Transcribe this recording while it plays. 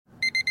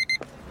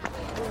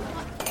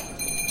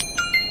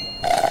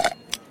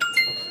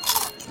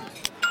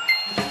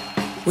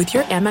With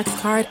your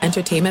Amex card,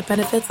 entertainment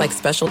benefits like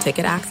special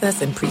ticket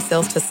access and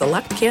pre-sales to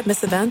select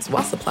can't-miss events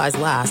while supplies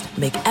last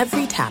make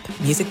every tap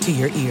music to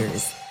your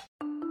ears.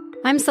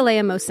 I'm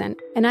Saleha Mohsin,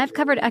 and I've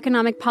covered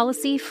economic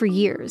policy for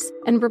years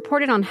and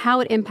reported on how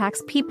it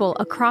impacts people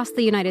across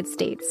the United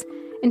States.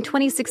 In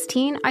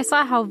 2016, I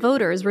saw how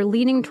voters were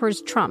leaning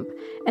towards Trump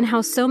and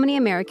how so many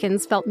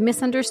Americans felt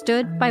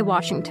misunderstood by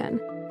Washington.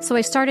 So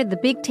I started The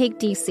Big Take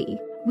DC.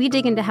 We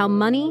dig into how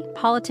money,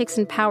 politics,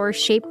 and power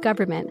shape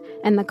government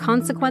and the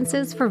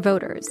consequences for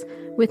voters.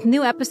 With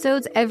new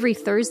episodes every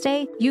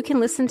Thursday, you can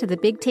listen to The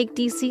Big Take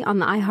DC on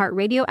the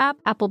iHeartRadio app,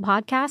 Apple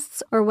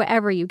Podcasts, or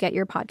wherever you get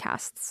your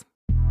podcasts.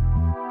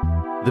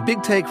 The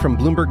Big Take from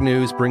Bloomberg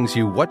News brings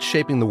you what's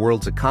shaping the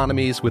world's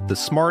economies with the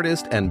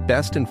smartest and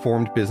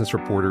best-informed business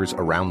reporters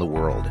around the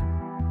world.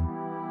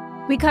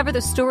 We cover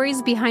the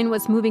stories behind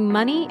what's moving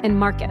money and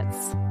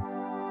markets,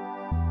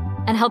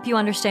 and help you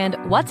understand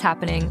what's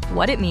happening,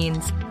 what it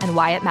means, and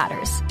why it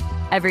matters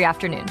every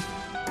afternoon.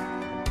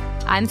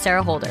 I'm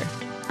Sarah Holder.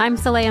 I'm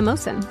Saleha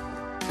Mohsin.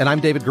 And I'm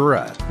David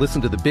Gura.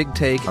 Listen to The Big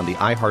Take on the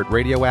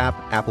iHeartRadio app,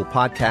 Apple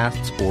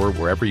Podcasts, or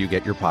wherever you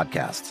get your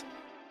podcasts.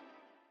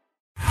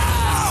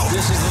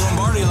 This is the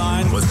Lombardi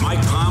Line with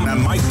Mike Palm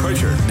and Mike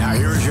Pritchard. Now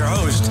here's your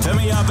host,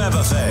 Femi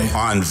Abebefe,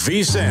 on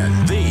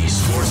VSiN, the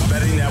Sports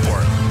Betting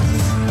Network.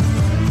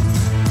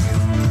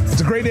 It's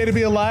a great day to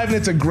be alive, and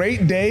it's a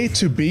great day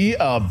to be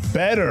a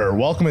bettor.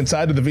 Welcome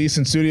inside to the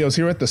VSiN studios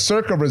here at the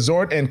Circa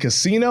Resort and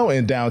Casino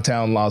in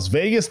downtown Las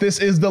Vegas. This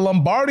is the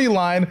Lombardi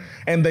Line,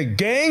 and the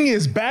gang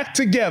is back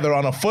together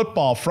on a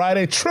Football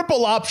Friday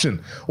triple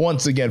option.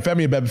 Once again,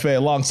 Femi Abebefe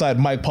alongside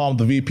Mike Palm,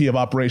 the VP of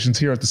Operations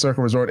here at the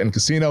Circa Resort and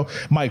Casino.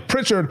 Mike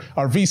Pritchard,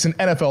 our VSiN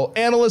NFL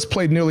analyst,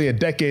 played nearly a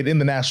decade in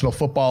the National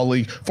Football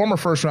League, former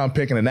first-round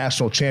pick and a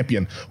national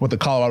champion with the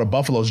Colorado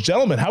Buffaloes.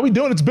 Gentlemen, how we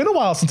doing? It's been a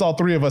while since all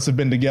three of us have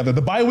been together.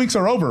 The bye weeks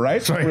are over,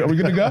 right? Are we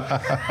good to go?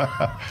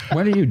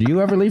 When do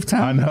you ever leave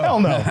town? Hell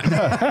no.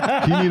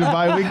 Do you need a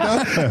bye week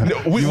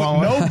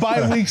though? No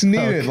bye weeks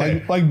needed.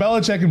 Okay. Like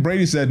Belichick and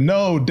Brady said,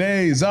 no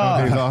days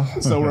off. No days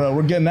off. So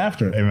we're getting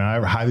after it. Hey man,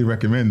 I highly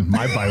recommend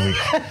my bye week.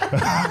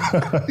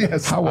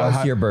 Yes. How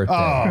was your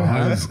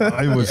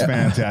birthday? It was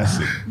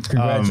fantastic.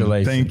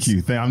 Congratulations. Thank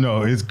you. I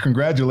know his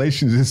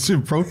congratulations is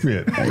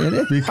appropriate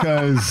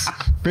because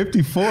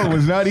 54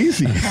 was not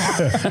easy.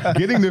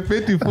 Getting to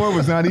 54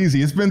 was not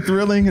easy. It's been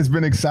thrilling. It's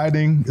been exciting.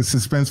 It's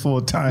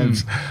suspenseful at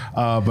times,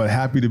 but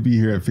happy to be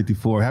here at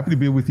 54. Happy to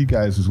be with you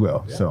guys as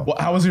well. Yeah. So, well,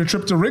 how was your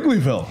trip to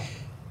Wrigleyville?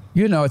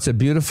 You know, it's a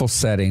beautiful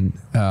setting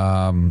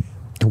to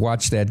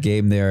watch that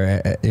game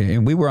there.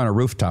 And we were on a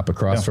rooftop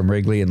across from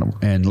Wrigley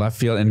and left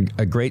field, and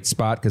a great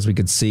spot because we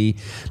could see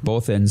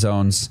both end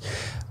zones.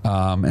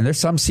 And there's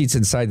some seats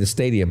inside the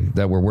stadium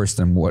that were worse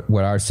than what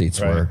our seats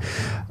were.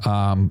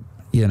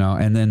 You know,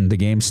 and then the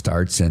game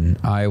starts and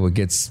Iowa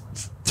gets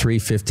 3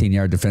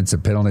 15-yard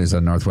defensive penalties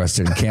on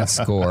Northwestern and can't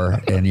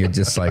score, and you're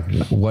just like,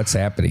 what's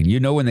happening? You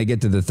know, when they get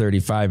to the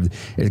 35,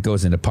 it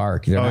goes into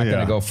park. They're not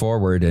going to go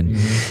forward. And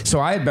so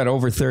I had bet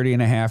over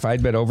 30.5.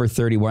 I'd bet over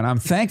 31. I'm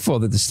thankful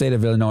that the state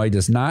of Illinois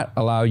does not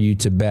allow you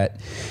to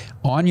bet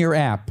on your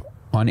app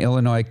on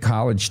Illinois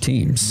college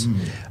teams.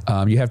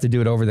 You have to do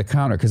it over the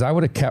counter, because I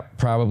would have kept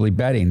probably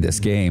betting this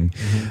game.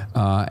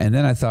 And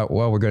then I thought,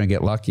 well, we're going to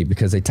get lucky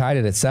because they tied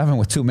it at 7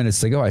 with 2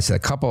 minutes to go. I said, a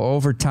couple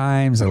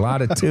overtimes, a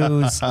lot of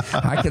twos.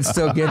 I can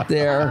still get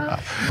there.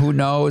 Who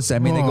knows? I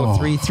mean, they go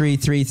 3, 3,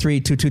 3, 3,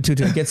 2, 2, 2,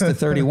 2. It gets to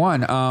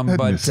 31.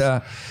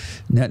 But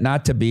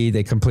not to be.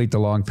 They complete the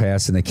long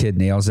pass and the kid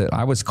nails it.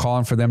 I was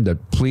calling for them to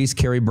please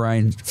carry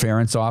Brian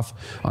Ferentz off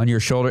on your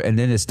shoulder and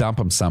then just dump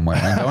him somewhere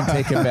and don't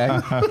take him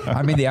back.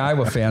 I mean, the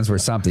Iowa fans were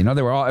something. No,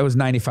 they were all. It was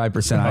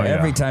 95%.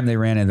 Every time they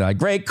ran in, they're like,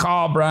 "Great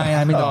call, Brian."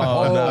 I mean, the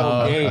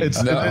whole game.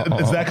 It's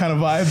that kind of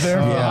vibe there.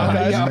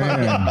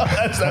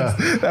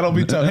 That'll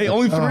be tough. Hey,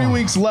 only 3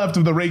 weeks left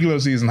of the regular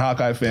season,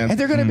 Hawkeye fans, and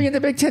they're going to be in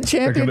the Big Ten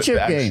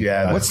championship game.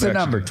 Yeah, what's the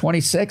number?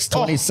 26,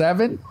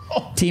 27.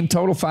 Team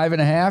total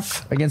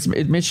 5.5 against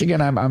Michigan.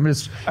 I'm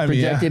just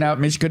projecting out.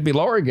 Michigan could be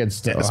lower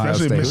against Ohio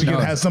especially State. if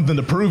Michigan has something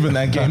to prove in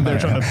that game. They're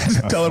trying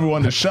to tell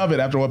everyone to shove it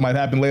after what might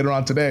happen later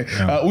on today.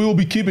 We will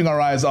be keeping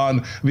our eyes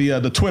on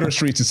the Twitter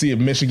streets to see if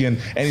Michigan,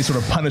 any sort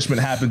of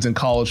punishment happens in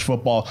college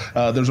football.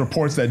 There's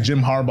reports that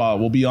Jim Harbaugh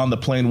will be on the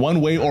plane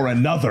one way or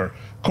another,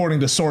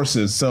 according to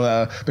sources. So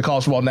the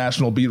College Football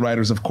National beat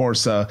writers, of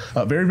course,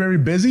 very, very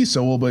busy.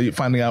 So we'll be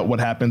finding out what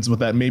happens with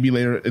that maybe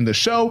later in the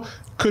show.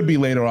 Could be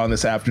later on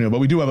this afternoon, but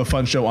we do have a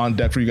fun show on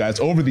deck for you guys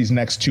over these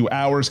next 2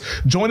 hours.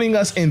 Joining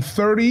us in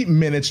 30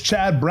 minutes,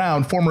 Chad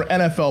Brown, former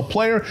NFL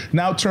player,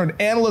 now turned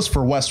analyst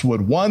for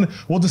Westwood One.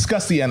 We'll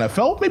discuss the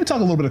NFL, maybe talk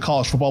a little bit of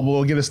college football, but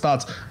we'll get his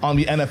thoughts on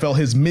the NFL NFL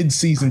his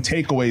mid-season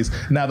takeaways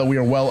now that we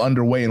are well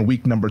underway in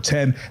week number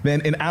 10.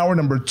 Then in hour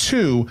number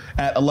 2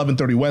 at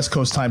 11:30 West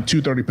Coast time,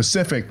 2:30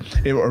 Pacific,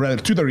 or rather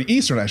 2:30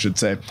 Eastern, I should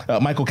say,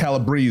 Michael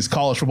Calabrese,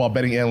 college football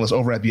betting analyst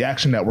over at the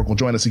Action Network, will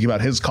join us to give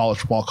out his college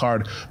football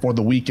card for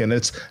the weekend.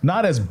 It's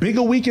not as big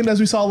a weekend as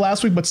we saw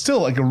last week, but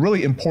still like a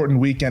really important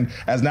weekend,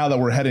 as now that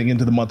we're heading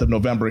into the month of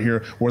November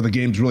here, where the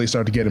games really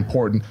start to get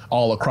important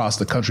all across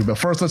the country. But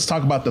first, let's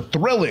talk about the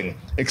thrilling,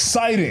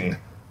 exciting,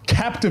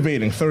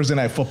 captivating Thursday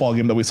night football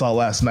game that we saw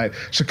last night.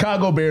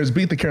 Chicago Bears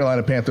beat the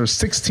Carolina Panthers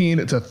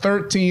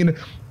 16-13.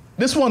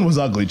 This one was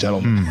ugly,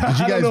 gentlemen. Did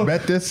you guys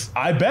bet this?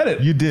 I bet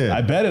it. You did?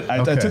 I bet it.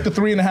 I took the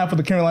 3.5 of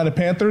the Carolina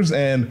Panthers,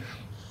 and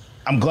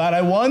I'm glad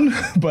I won,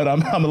 but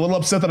I'm a little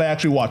upset that I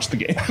actually watched the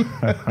game.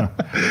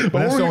 But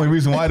that's the only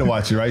reason why to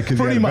watch it, right? Because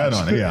you had a bet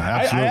on it. Yeah,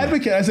 absolutely. I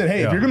advocate. I said,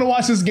 hey, if you're going to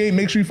watch this game,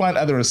 make sure you find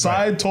either a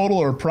side, total,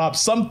 or prop,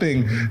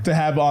 something to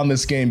have on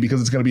this game, because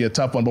it's going to be a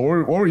tough one. But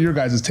what were your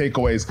guys'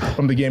 takeaways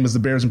from the game as the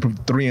Bears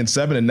improved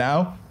 3-7 and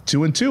now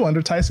 2-2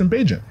 under Tyson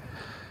Bagent?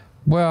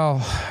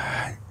 Well,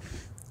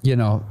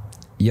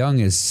 Young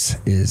is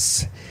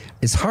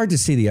it's hard to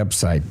see the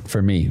upside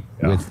for me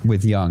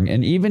with Young,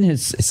 and even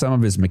some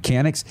of his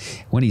mechanics.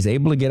 When he's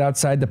able to get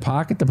outside the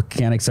pocket, the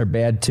mechanics are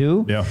bad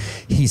too. Yeah,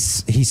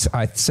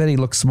 I said he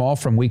looked small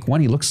from week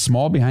 1. He looks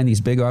small behind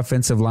these big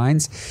offensive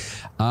lines.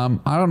 I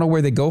don't know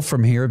where they go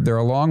from here. They're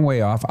a long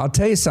way off. I'll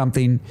tell you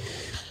something.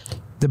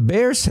 The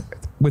Bears,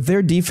 with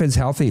their defense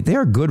healthy,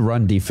 they're a good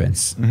run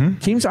defense. Mm-hmm.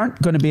 Teams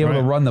aren't going to be able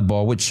to run the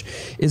ball, which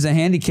is a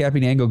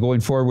handicapping angle going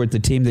forward with the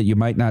team that you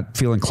might not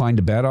feel inclined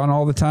to bet on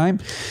all the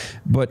time.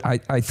 But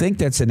I think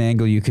that's an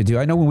angle you could do.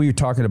 I know when we were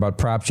talking about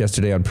props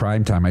yesterday on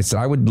primetime, I said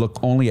I would look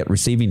only at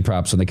receiving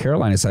props on the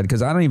Carolina side,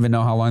 because I don't even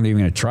know how long they're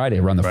going to try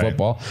to run the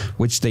football,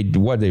 which they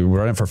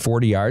run it for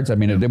 40 yards. I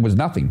mean, it was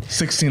nothing.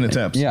 16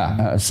 attempts.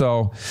 Yeah.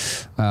 So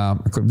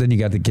then you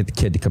got to get the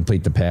kid to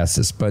complete the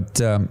passes.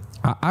 But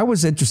I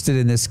was interested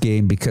in this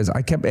game because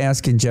I kept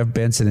asking Jeff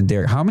Benson and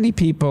Derek, how many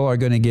people are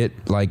going to get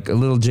like a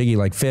little jiggy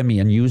like Femi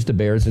and use the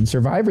Bears in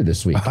Survivor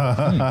this week,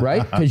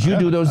 right? Because you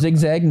do those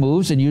zigzag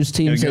moves and use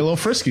teams get a little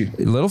frisky.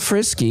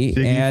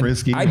 Jiggy, and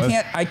frisky.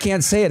 I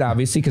can't say it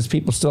obviously because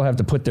people still have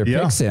to put their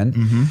picks in.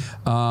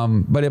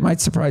 Mm-hmm. But it might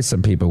surprise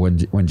some people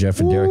when Jeff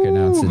and Derek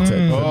announced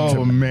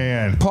it.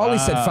 Man, Paulie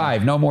said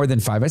 5, no more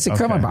than 5. I said,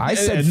 come on, I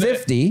said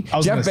 50.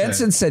 Jeff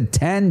Benson said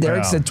 10.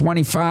 Derek said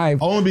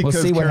 25. Only because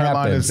we'll see what Carolina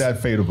happens. is that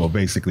fadeable,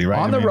 basically, right?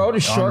 On the road, a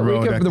short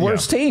week of the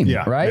worst team,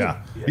 right?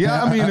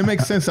 Yeah, I mean, it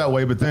makes sense that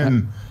way, but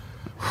then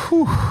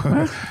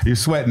you're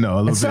sweating though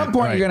a little bit. At some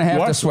point, you're going to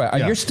have to sweat.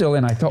 You're still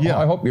in. I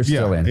hope you're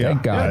still in.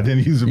 Thank God. Yeah, I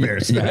didn't use the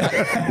Bears.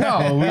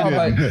 No,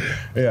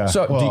 we didn't.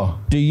 So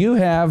do you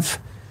have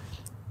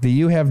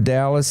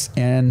Dallas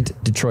and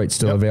Detroit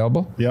still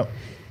available? Yep.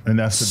 And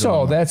that's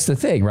the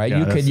thing, right?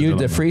 You could use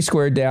the free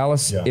square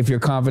Dallas if you're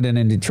confident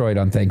in Detroit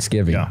on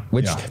Thanksgiving,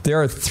 which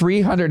there are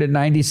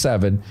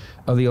 397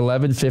 of the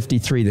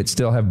 1153 that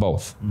still have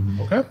both.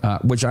 Mm-hmm. Okay.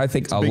 Which I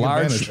think a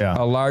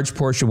large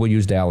portion will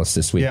use Dallas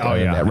this week.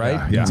 Right?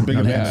 Yeah, it's a big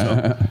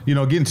advantage.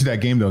 Getting to that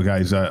game though,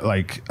 guys,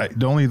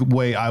 the only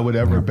way I would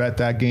ever bet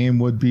that game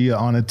would be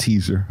on a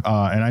teaser.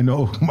 And I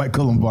know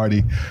Michael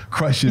Lombardi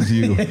crushes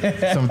you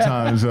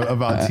sometimes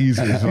about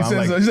teasers.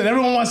 So he said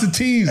everyone wants to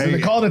tease, and they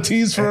call it a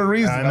tease for a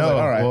reason. I know.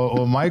 All right.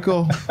 Well,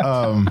 Michael,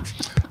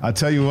 I'll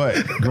tell you what,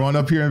 growing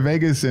up here in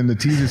Vegas and the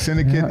teaser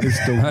syndicate is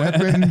the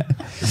weapon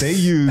they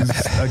use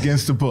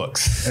against the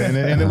books. And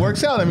it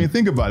works out. I mean,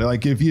 think about it.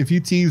 Like if you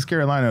tease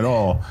Carolina at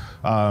all,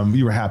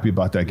 you were happy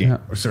about that game,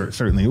 or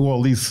certainly, or at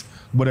least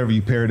whatever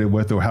you paired it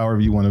with, or however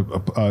you want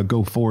to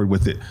go forward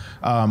with it.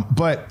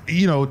 But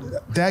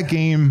that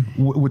game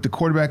with the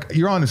quarterback,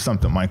 you're onto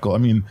something, Michael. I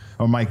mean,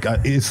 or Mike,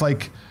 it's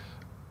like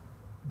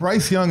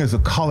Bryce Young is a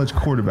college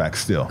quarterback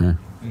still. Yeah.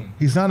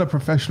 He's not a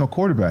professional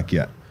quarterback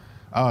yet.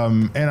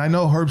 And I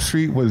know Herb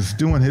Street was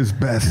doing his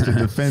best to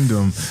defend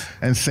him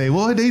and say,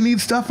 well, they need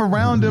stuff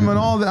around him and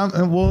all that.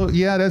 And well,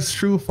 yeah, that's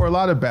true for a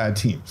lot of bad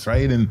teams,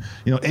 right? And,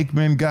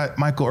 Aikman got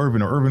Michael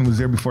Irvin, or Irvin was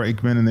there before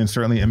Aikman, and then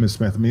certainly Emmitt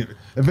Smith. I mean,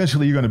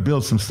 eventually you're going to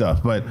build some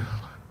stuff. But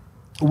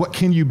what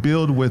can you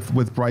build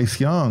with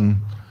Bryce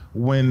Young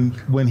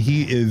when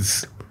he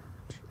is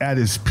at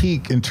his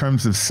peak in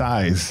terms of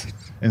size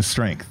and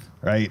strength,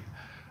 right?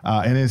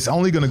 And it's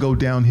only going to go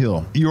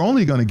downhill. You're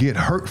only going to get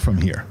hurt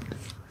from here.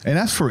 And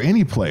that's for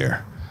any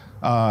player.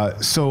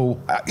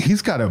 So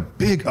he's got a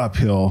big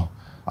uphill.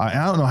 And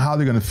I don't know how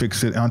they're going to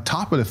fix it. On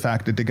top of the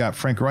fact that they got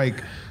Frank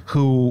Reich,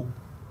 who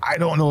I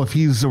don't know if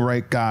he's the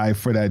right guy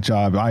for that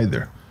job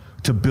either,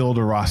 to build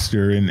a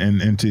roster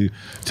and to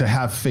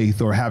have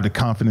faith or have the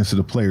confidence of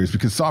the players.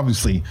 Because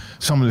obviously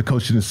some of the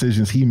coaching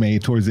decisions he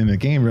made towards the end of the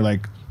game were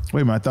like,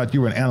 wait a minute, I thought you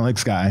were an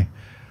analytics guy.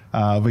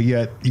 But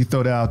yet you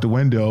throw that out the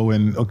window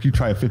and you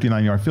try a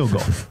 59-yard field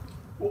goal.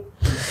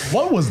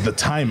 What was the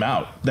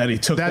timeout that he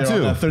took That there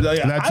too. on that third?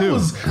 That too.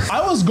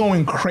 I was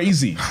going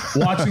crazy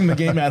watching the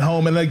game at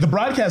home, and like the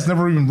broadcast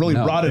never even really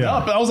brought it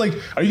up. And I was like,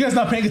 "Are you guys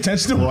not paying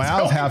attention to?" Well,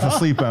 I was half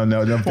asleep up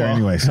there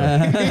anyway. So.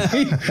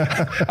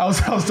 I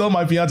was telling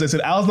my fiance, I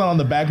said, "Al's not on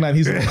the back nine;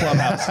 he's in the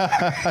clubhouse.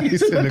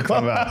 He's in the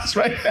clubhouse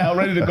right now,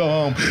 ready to go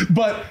home."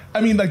 But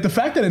I mean, like the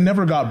fact that it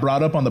never got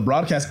brought up on the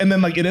broadcast, and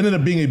then like it ended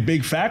up being a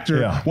big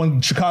factor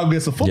when Chicago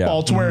gets the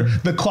football to where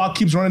the clock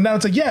keeps running down.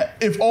 It's like,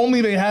 if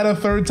only they had a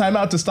third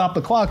timeout to stop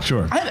the clock.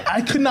 Sure.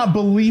 I could not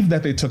believe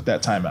that they took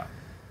that timeout.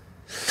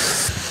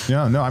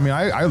 Yeah, no, I mean,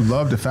 I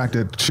love the fact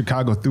that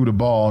Chicago threw the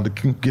ball to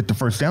get the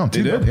first down,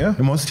 too. They did, yeah.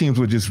 And most teams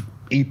would just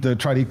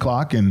try to eat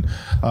clock and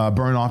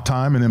burn off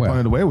time and then punt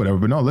it away or whatever.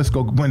 But no, let's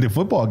go win the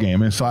football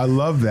game. And so I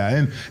love that.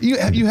 And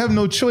you have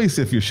no choice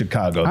if you're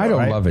Chicago. I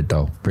don't love it,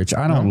 though, Rich.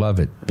 I don't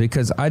love it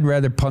because I'd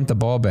rather punt the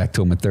ball back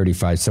to them with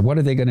 35. So what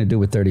are they going to do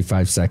with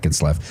 35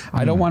 seconds left?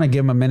 I don't want to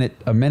give them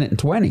a minute and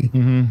 20.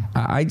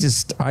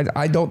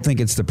 I don't think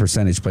it's the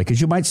percentage play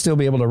because you might still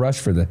be able to rush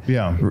for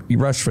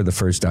the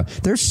first down.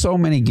 There's so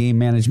many game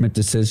management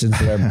decisions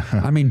that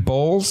I mean,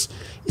 Bowles,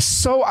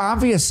 so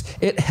obvious.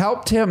 It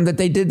helped him that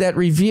they did that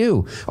review.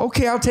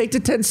 Okay, I'll take the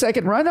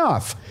 10-second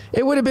runoff.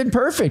 It would have been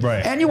perfect.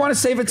 Right. And you want to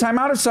save a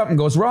timeout if something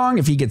goes wrong,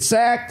 if he gets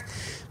sacked.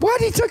 What?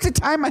 He took the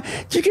time.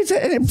 You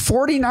get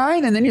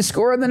 49, and then you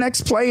score on the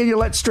next play, and you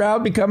let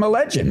Stroud become a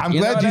legend. I'm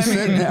glad you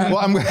said. Well,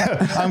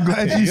 I'm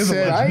glad you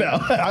said.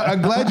 Right?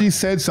 I'm glad you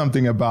said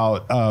something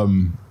about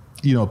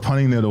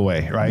punting it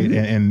away, right?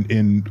 Mm-hmm.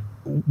 And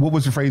what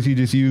was the phrase you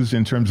just used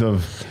in terms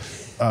of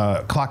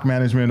clock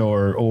management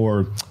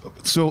or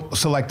so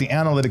like the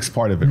analytics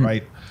part of it,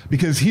 right?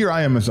 Because here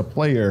I am as a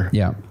player.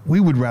 Yeah, we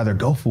would rather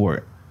go for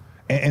it,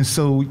 and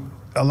so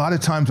a lot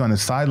of times on the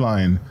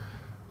sideline,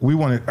 we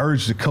want to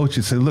urge the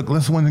coaches to say, "Look,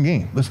 let's win the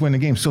game. Let's win the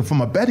game." So from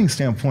a betting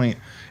standpoint,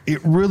 it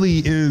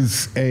really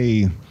is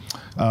a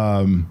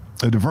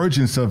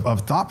divergence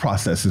of thought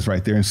processes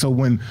right there. And so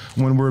when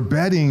we're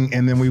betting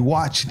and then we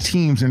watch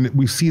teams and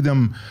we see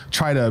them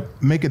try to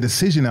make a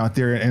decision out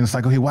there, and it's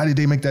like, okay, why did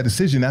they make that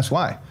decision? That's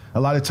why.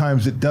 A lot of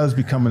times it does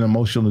become an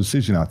emotional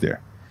decision out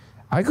there.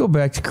 I go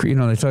back to,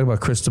 they talk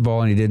about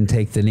Cristobal and he didn't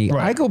take the knee.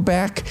 Right. I go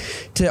back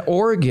to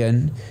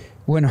Oregon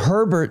when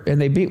Herbert and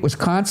they beat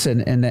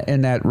Wisconsin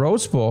in that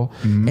Rose Bowl,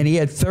 and he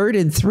had 3rd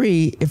and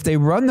 3. If they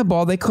run the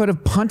ball, they could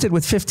have punted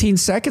with 15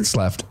 seconds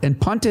left and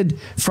punted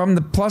from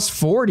the plus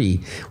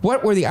 40.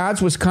 What were the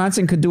odds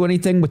Wisconsin could do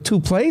anything with 2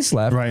 plays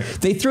left? Right.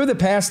 They threw the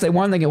pass, they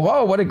won. They go,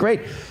 whoa, what a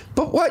great.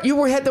 But what?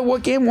 You had the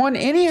game won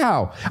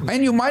anyhow.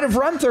 And you might have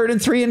run 3rd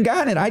and 3 and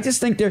gotten it. I just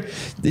think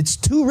it's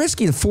too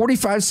risky. The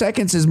 45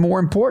 seconds is more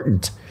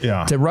important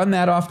to run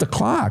that off the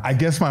clock. I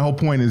guess my whole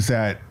point is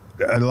that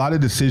a lot of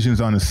decisions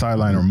on the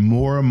sideline are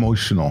more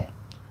emotional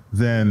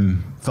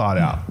than thought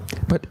out.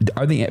 But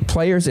are the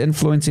players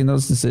influencing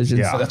those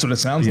decisions? Yeah, that's what it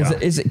sounds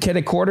like. Can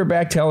a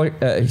quarterback tell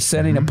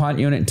sending a punt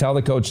unit and tell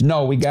the coach,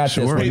 "No, we got this.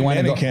 We want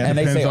to go," and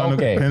they say,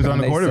 "Okay." Depends on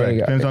the quarterback.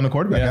 Depends on the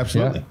quarterback.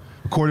 Absolutely. Yeah.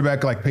 A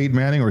quarterback like Peyton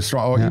Manning or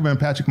even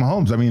Patrick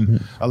Mahomes. I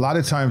mean, a lot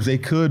of times they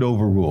could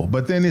overrule.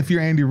 But then if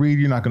you're Andy Reid,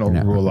 you're not going to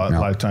overrule a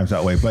lot of times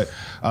that way. But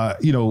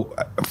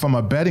from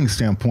a betting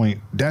standpoint,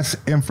 that's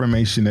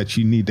information that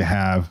you need to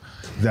have.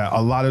 That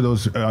a lot of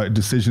those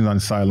decisions on the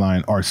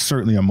sideline are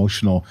certainly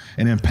emotional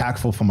and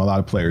impactful from a lot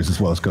of players as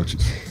well as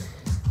coaches.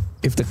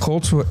 If the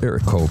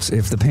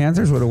if the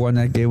Panthers would have won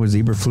that game, was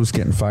Eberflus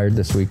getting fired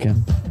this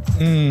weekend?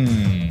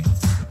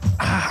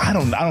 I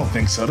don't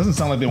think so. It doesn't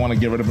sound like they want to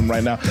get rid of him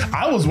right now.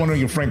 I was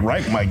wondering if Frank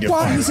Reich might get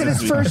fired. Well, he's in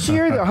his first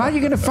year, though. How are you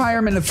going to fire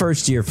him in the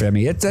first year,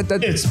 Femi?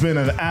 It's been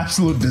an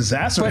absolute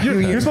disaster.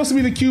 You're supposed to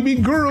be the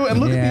QB guru, and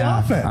look at the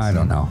offense. I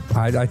don't know.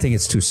 I think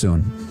it's too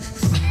soon.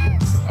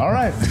 All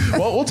right.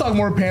 Well, we'll talk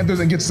more Panthers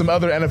and get some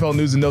other NFL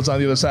news and notes on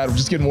the other side. We're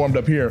just getting warmed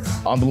up here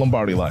on the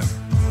Lombardi line.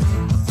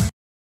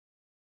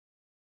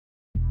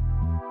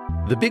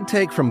 The Big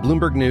Take from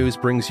Bloomberg News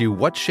brings you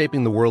what's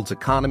shaping the world's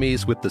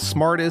economies with the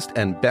smartest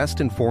and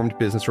best-informed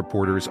business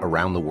reporters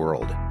around the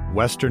world.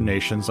 Western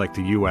nations like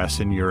the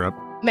U.S. and Europe.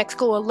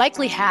 Mexico will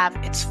likely have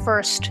its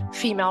first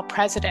female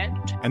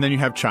president. And then you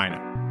have China.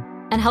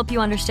 And help you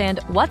understand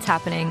what's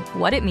happening,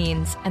 what it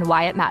means, and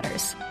why it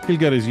matters. He'll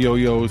get his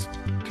yo-yos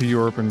to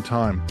Europe in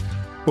time.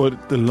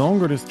 But the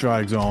longer this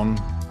drags on,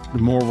 the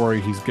more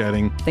worry he's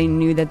getting. They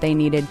knew that they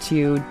needed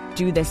to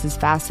do this as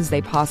fast as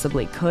they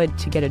possibly could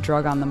to get a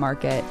drug on the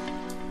market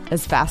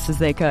as fast as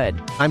they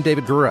could. I'm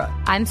David Gura.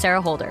 I'm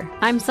Sarah Holder.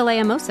 I'm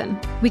Saleha Mohsen.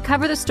 We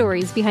cover the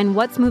stories behind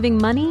what's moving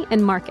money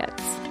and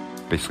markets.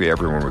 Basically,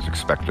 everyone was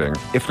expecting,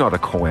 if not a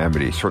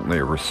calamity, certainly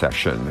a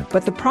recession.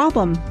 But the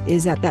problem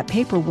is that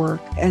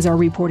paperwork, as our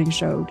reporting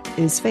showed,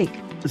 is fake.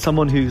 As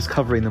someone who's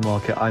covering the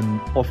market,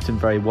 I'm often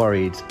very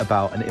worried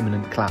about an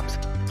imminent collapse.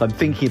 So I'm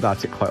thinking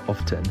about it quite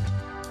often.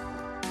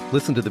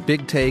 Listen to The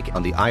Big Take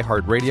on the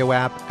iHeartRadio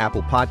app,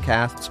 Apple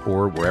Podcasts,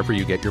 or wherever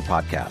you get your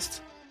podcasts.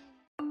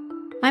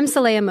 I'm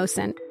Saleha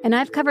Mohsen, and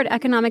I've covered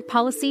economic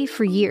policy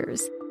for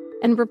years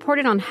and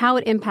reported on how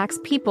it impacts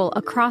people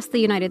across the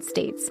United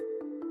States.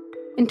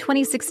 In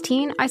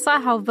 2016, I saw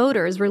how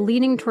voters were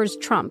leaning towards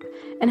Trump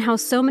and how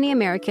so many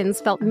Americans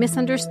felt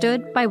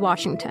misunderstood by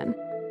Washington.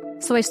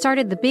 So I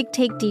started the Big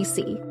Take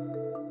DC.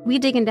 We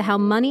dig into how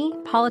money,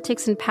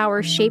 politics, and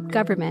power shape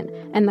government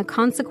and the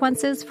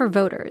consequences for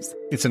voters.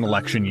 It's an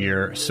election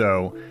year,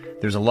 so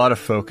there's a lot of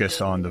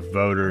focus on the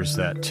voters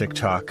that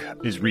TikTok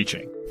is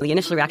reaching. The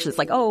initial reaction is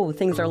like, oh,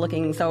 things are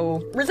looking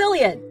so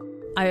resilient.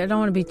 I don't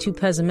want to be too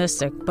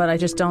pessimistic, but I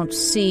just don't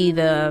see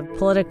the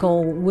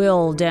political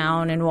will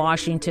down in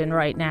Washington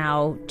right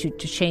now to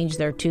change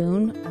their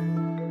tune.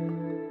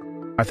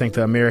 I think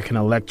the American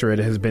electorate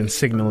has been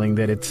signaling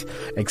that it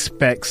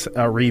expects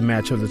a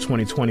rematch of the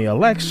 2020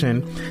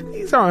 election.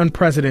 These are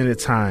unprecedented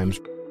times.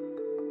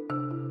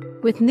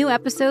 With new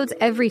episodes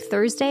every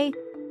Thursday,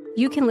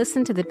 you can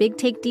listen to the Big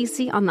Take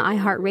DC on the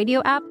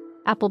iHeartRadio app,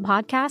 Apple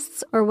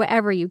Podcasts, or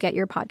wherever you get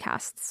your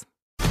podcasts.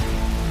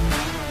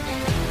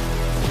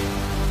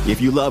 If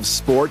you love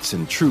sports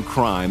and true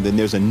crime, then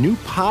there's a new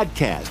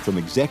podcast from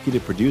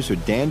executive producer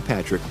Dan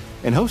Patrick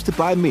and hosted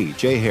by me,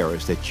 Jay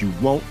Harris, that you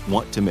won't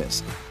want to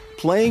miss.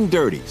 Playing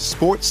Dirty: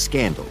 Sports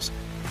Scandals.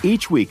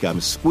 Each week, I'm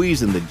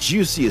squeezing the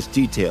juiciest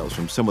details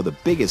from some of the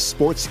biggest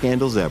sports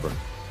scandals ever.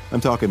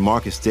 I'm talking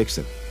Marcus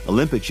Dixon,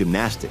 Olympic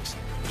gymnastics,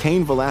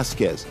 Cain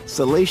Velasquez,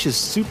 salacious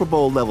Super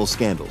Bowl-level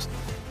scandals.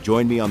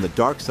 Join me on the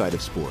dark side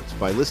of sports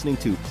by listening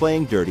to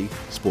Playing Dirty: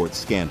 Sports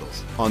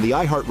Scandals on the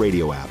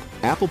iHeartRadio app,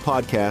 Apple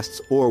Podcasts,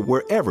 or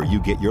wherever you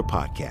get your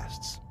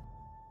podcasts.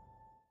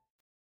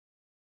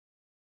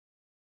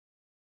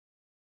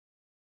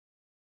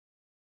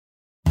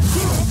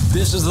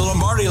 This is the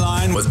Lombardi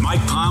Line with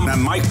Mike Palm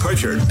and Mike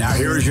Pritchard. Now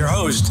here is your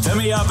host,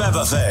 Femi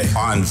Abebefe,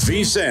 on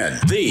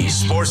VSiN, the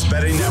sports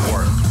betting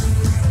network.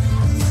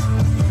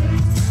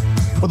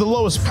 With the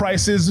lowest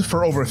prices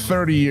for over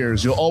 30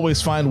 years, you'll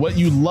always find what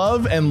you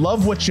love and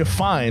love what you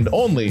find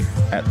only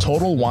at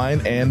Total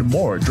Wine and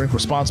More. Drink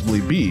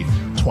responsibly. Be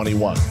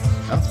 21.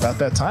 Now, it's about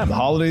that time. The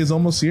holiday is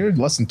almost here.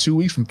 Less than 2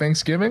 weeks from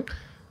Thanksgiving.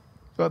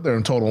 Go out there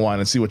in Total Wine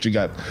and see what you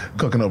got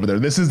cooking over there.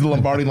 This is the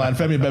Lombardi Line.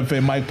 Femi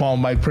Abebefe, Mike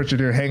Palm, Mike Pritchard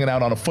here, hanging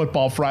out on a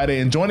football Friday.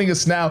 And joining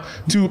us now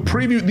to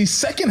preview the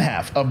second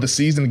half of the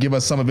season and give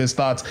us some of his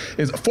thoughts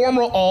is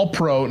former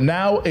All-Pro,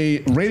 now a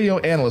radio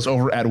analyst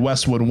over at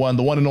Westwood One,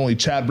 the one and only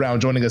Chad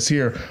Brown, joining us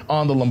here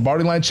on the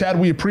Lombardi Line. Chad,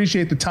 we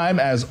appreciate the time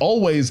as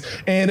always.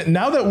 And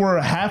now that we're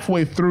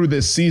halfway through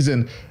this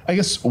season, I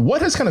guess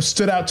what has kind of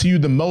stood out to you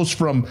the most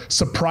from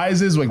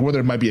surprises, like whether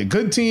it might be a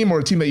good team or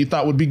a team that you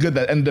thought would be good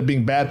that ended up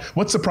being bad?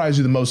 What surprised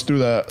you the most through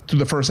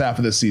the first half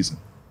of this season?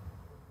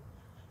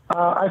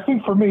 I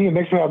think for me, and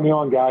thanks for having me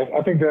on, guys,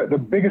 I think the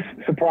biggest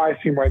surprise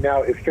team right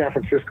now is San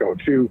Francisco.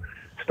 To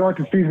start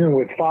the season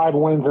with 5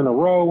 wins in a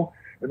row,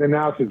 and then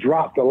now to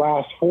drop the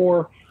last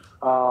 4.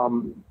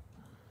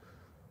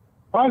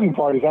 Surprising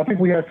part is I think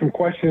we had some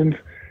questions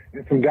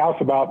and some doubts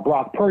about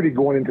Brock Purdy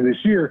going into this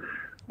year,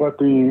 but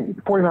the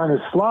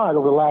 49ers slide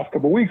over the last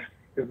couple of weeks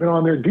has been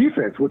on their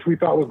defense, which we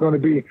thought was going to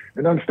be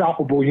an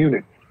unstoppable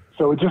unit.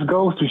 So it just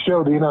goes to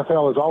show the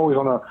NFL is always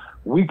on a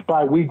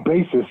week-by-week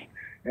basis,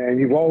 and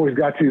you've always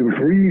got to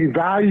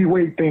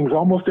reevaluate things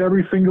almost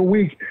every single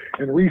week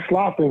and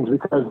re-slot things,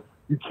 because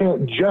you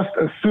can't just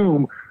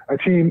assume a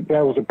team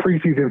that was a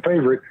preseason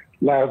favorite,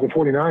 as the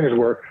 49ers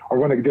were, are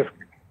going to just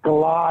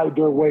glide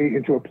their way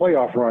into a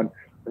playoff run.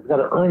 They've got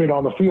to earn it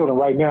on the field, and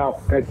right now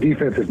that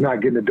defense is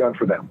not getting it done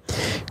for them.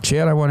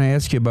 Chad, I want to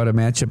ask you about a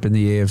matchup in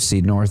the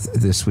AFC North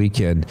this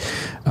weekend.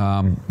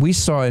 We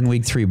saw in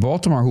Week 3,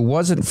 Baltimore, who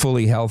wasn't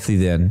fully healthy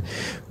then,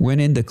 went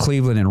into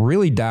Cleveland and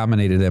really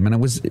dominated them. And it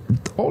was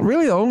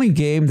really the only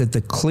game that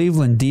the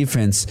Cleveland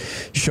defense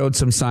showed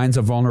some signs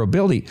of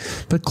vulnerability.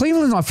 But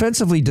Cleveland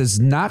offensively does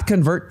not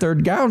convert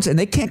third downs, and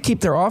they can't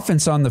keep their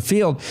offense on the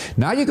field.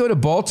 Now you go to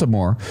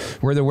Baltimore,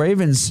 where the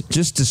Ravens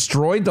just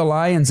destroyed the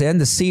Lions and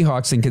the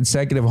Seahawks in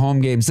consecutive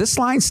home games. This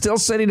line's still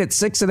sitting at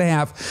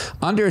 6.5,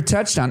 under a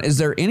touchdown. Is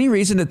there any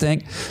reason to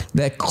think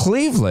that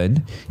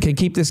Cleveland can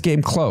keep this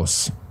game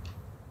close?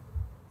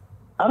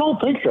 I don't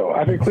think so.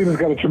 I think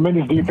Cleveland's got a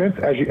tremendous defense,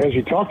 as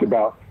you talked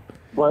about,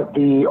 but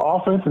the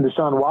offense and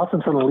Deshaun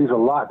Watson certainly leaves a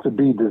lot to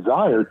be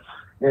desired.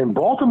 And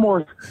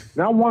Baltimore's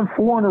now won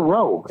 4 in a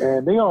row,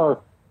 and they are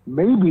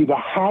maybe the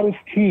hottest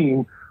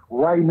team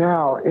right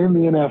now in the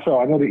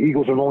NFL. I know the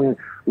Eagles have only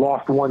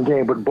lost 1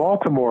 game, but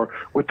Baltimore,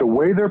 with the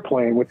way they're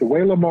playing, with the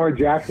way Lamar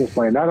Jackson's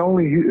playing, not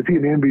only is he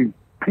an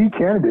MVP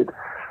candidate,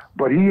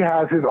 but he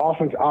has his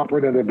offense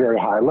operating at a very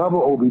high level.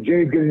 OBJ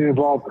is getting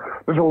involved.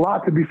 There's a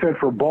lot to be said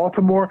for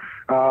Baltimore.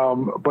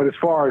 But as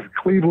far as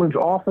Cleveland's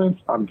offense,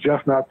 I'm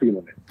just not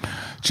feeling it.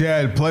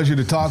 Chad, pleasure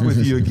to talk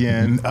with you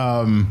again.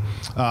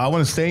 I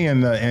want to stay in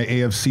the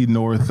AFC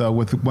North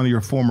with one of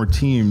your former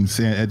teams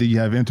that you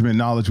have intimate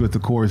knowledge with,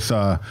 of course,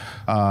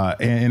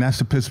 and that's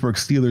the Pittsburgh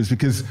Steelers,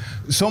 because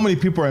so many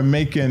people are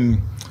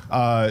making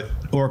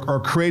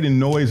or creating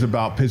noise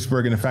about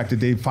Pittsburgh and the fact that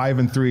they're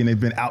 5-3 and they've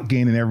been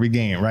outgaining every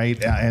game,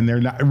 right? And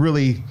they're not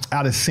really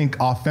out of sync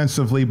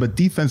offensively, but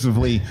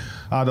defensively,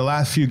 the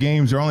last few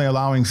games, they're only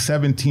allowing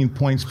 17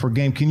 points per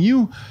game. Can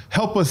you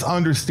help us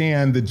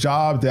understand the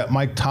job that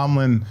Mike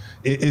Tomlin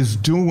is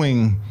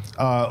doing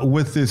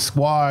with this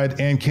squad,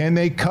 and can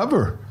they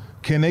cover?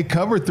 Can they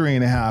cover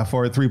 3.5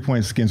 or 3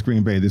 points against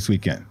Green Bay this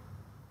weekend?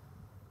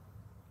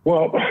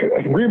 Well,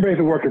 Green Bay is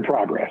a work in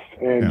progress,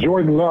 and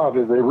Jordan Love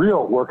is a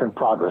real work in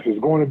progress. He's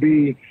going to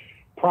be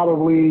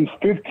probably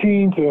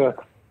 15 to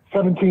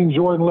 17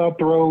 Jordan Love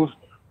throws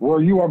where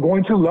you are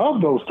going to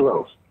love those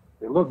throws.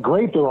 They look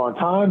great. They're on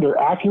time. They're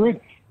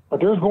accurate.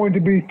 But there's going to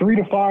be 3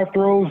 to 5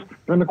 throws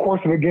during the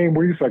course of a game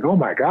where you're just like, oh,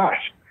 my gosh,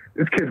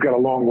 this kid's got a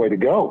long way to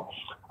go.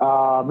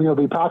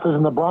 The Packers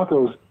and the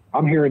Broncos,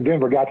 I'm here in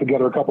Denver, got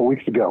together a couple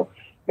weeks ago.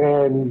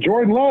 And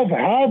Jordan Love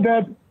had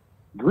that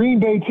Green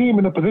Bay team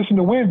in a position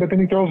to win, but then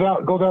he goes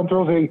out and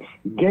throws a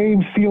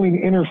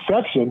game-sealing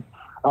interception,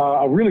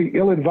 a really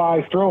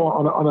ill-advised throw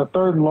on a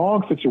 3rd and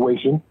long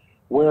situation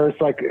where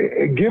it's like,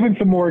 given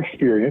some more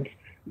experience,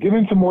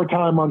 given some more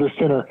time under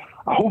center,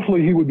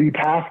 hopefully he would be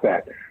past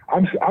that.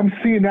 I'm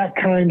seeing that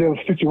kind of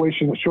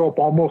situation show up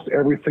almost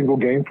every single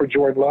game for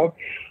Jordan Love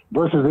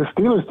versus this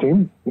Steelers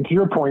team. And to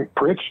your point,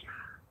 Pritch,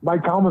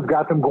 Mike Tomlin's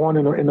got them going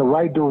in the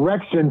right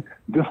direction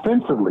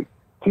defensively.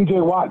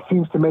 T.J. Watt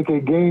seems to make a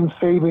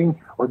game-saving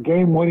or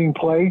game-winning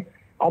play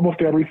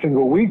almost every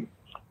single week.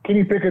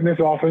 Kenny Pickett in this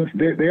offense,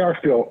 they are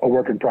still a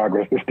work in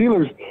progress. The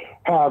Steelers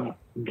have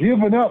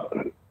given up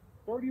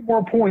 30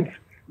 more points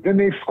than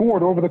they've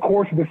scored over the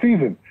course of the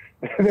season.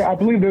 I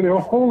believe they're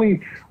the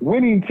only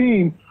winning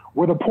team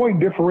where the point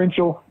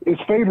differential is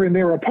favoring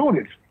their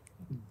opponents.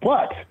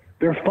 But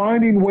they're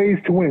finding ways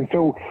to win.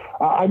 So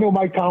I know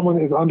Mike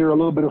Tomlin is under a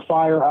little bit of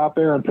fire out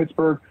there in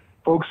Pittsburgh.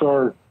 Folks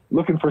are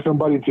looking for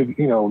somebody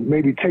to,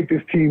 maybe take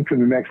this team to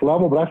the next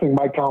level. But I think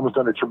Mike Tomlin's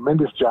done a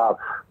tremendous job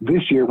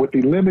this year with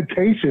the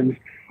limitations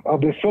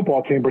of this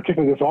football team,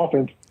 particularly this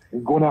offense,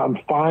 and going out and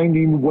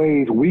finding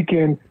ways week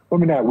in,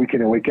 not week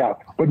in and week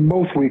out, but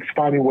most weeks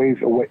finding ways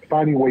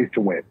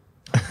to win.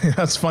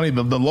 That's funny.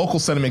 The local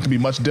sentiment can be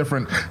much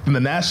different than the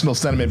national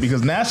sentiment,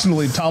 because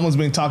nationally, Tomlin's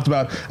being talked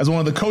about as one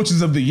of the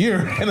coaches of the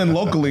year, and then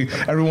locally,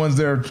 everyone's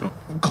there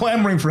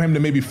clamoring for him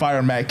to maybe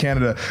fire Matt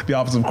Canada, the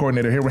offensive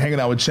coordinator. Here we're hanging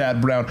out with Chad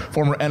Brown,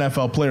 former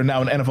NFL player,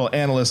 now an NFL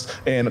analyst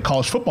and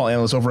college football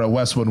analyst over at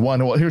Westwood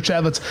One. Well, here,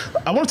 Chad,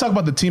 I want to talk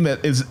about the team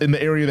that is in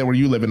the area where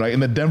you live in, right, in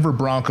the Denver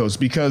Broncos,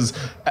 because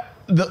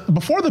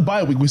before the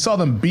bye week, we saw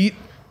them beat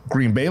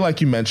Green Bay,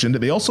 like you mentioned.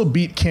 They also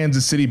beat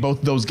Kansas City,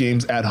 both those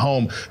games at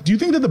home. Do you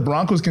think that the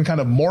Broncos can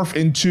kind of morph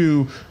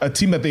into a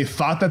team that they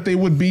thought that they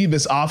would be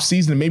this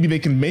offseason, and maybe they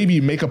can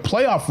make a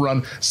playoff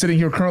run sitting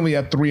here currently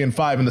at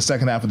 3-5 in the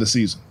second half of the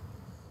season?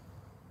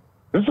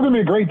 This is going to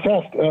be a great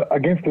test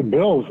against the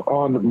Bills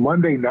on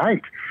Monday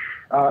night.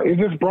 Is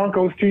this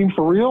Broncos team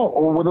for real,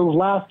 or were those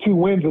last 2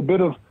 wins a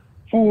bit of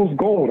fool's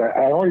gold?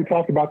 I already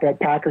talked about that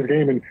Packers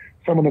game and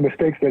some of the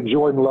mistakes that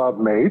Jordan Love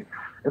made.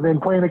 And then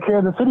playing a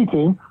Kansas City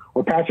team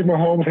where Patrick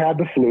Mahomes had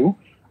the flu,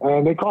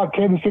 and they caught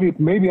Kansas City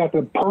maybe at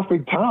the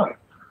perfect time.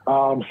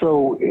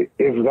 So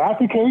is that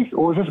the case,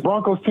 or is this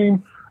Broncos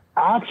team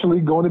actually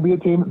going to be a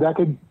team that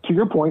could, to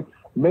your point,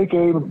 make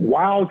a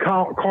wild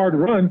card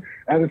run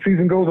as the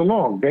season goes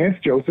along? Vance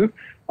Joseph,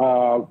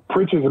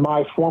 Pritch is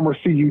my former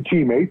CU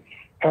teammate,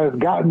 has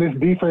gotten this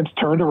defense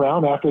turned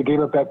around after they gave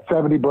up that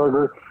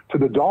 70-burger to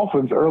the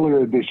Dolphins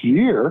earlier this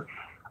year.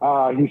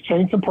 He's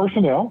changed some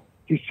personnel.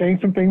 He's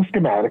changed some things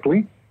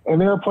schematically,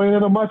 and they're playing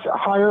at a much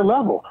higher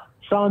level.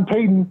 Sean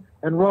Payton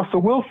and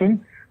Russell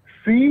Wilson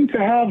seem to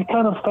have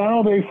kind of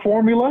found a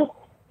formula.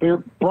 Their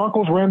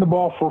Broncos ran the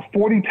ball for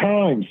 40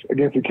 times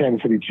against the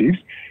Kansas City Chiefs,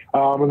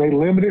 and they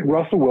limited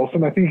Russell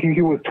Wilson. I think he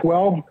was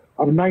 12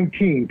 of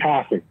 19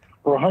 passing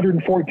for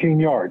 114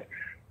 yards.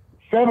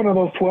 7 of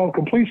those 12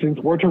 completions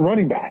were to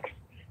running backs.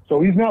 So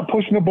he's not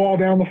pushing the ball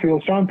down the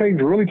field. Sean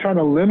Payton's really trying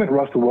to limit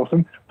Russell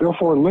Wilson,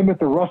 therefore limit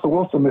the Russell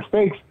Wilson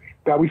mistakes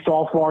that we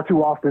saw far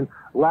too often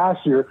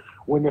last year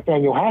when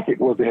Nathaniel Hackett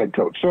was the head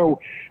coach. So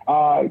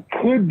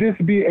could this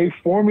be a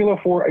formula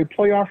for a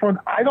playoff run?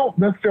 I don't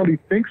necessarily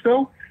think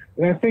so.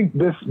 And I think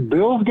this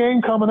Bills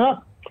game coming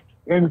up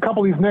and a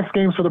couple of these next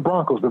games for the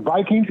Broncos, the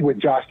Vikings with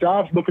Josh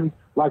Dobbs looking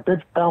like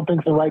they've found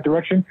things in the right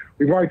direction.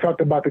 We've already talked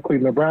about the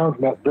Cleveland Browns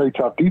and that very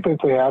tough defense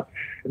they have.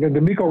 And then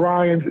DeMeco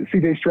Ryans,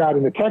 C.J. Stroud,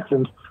 and the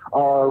Texans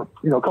are,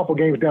 a couple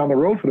games down the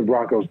road for the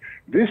Broncos.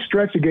 This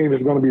stretch of game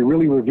is going to be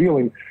really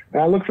revealing.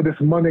 And I look for this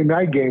Monday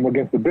night game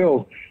against the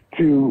Bills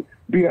to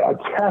be a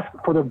test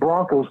for the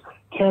Broncos.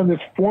 Can this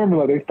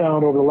formula they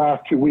found over the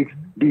last 2 weeks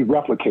be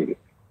replicated?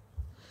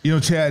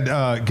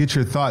 Chad, get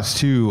your thoughts,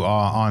 too,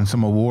 on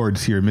some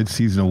awards here,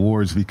 midseason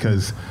awards,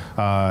 because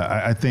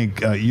I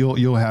think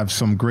you'll have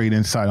some great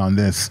insight on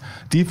this.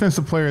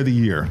 Defensive Player of the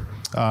Year.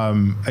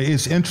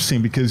 It's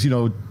interesting because,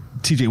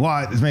 T.J.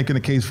 Watt is making a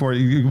case for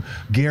it.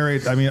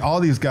 Garrett, all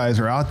these guys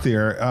are out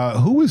there.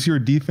 Who was your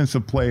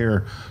Defensive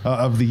Player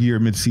of the Year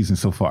midseason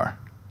so far?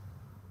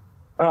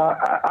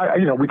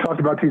 We talked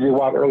about T.J.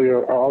 Watt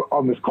earlier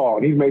on this call,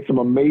 and he's made some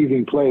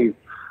amazing plays.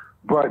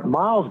 But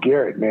Myles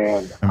Garrett,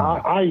 man,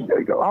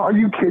 are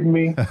you kidding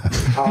me?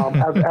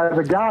 As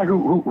a guy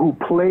who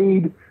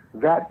played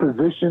that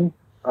position,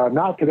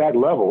 not to that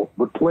level,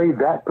 but played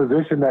that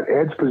position, that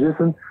edge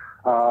position,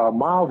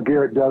 Myles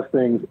Garrett does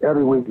things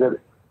every week that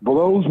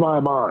blows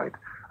my mind.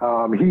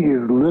 He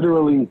is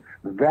literally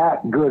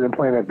that good and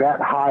playing at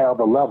that high of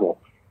a level.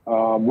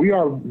 We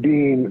are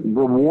being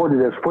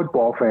rewarded as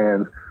football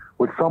fans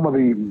with some of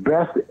the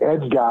best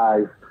edge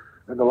guys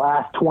in the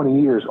last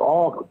 20 years,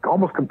 all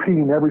almost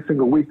competing every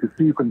single week to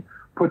see who can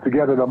put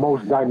together the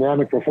most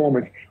dynamic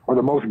performance or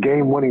the most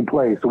game-winning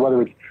play. So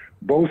whether it's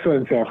Bosa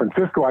in San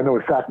Francisco, I know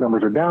his sack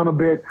numbers are down a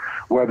bit,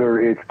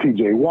 whether it's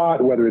T.J.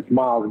 Watt, whether it's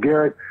Myles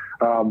Garrett,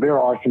 there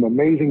are some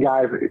amazing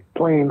guys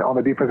playing on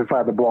the defensive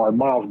side of the ball, and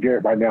Myles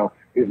Garrett right now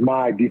is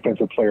my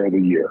defensive player of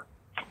the year.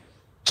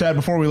 Chad,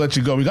 before we let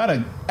you go, we got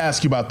to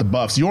ask you about the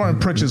Buffs.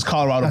 Yoren Pritch's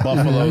Colorado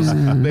Buffaloes.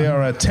 They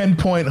are a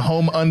 10-point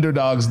home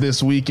underdogs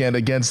this weekend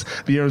against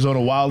the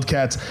Arizona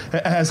Wildcats.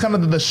 Has kind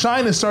of the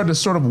shine has started to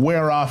sort of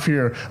wear off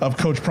here of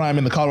Coach Prime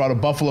and the Colorado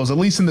Buffaloes, at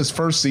least in this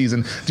first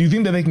season. Do you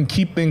think that they can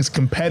keep things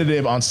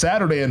competitive on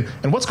Saturday?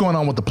 And what's going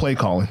on with the play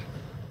calling?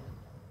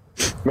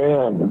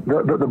 Man,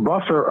 the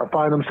Buffs are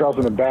finding themselves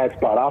in a bad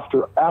spot.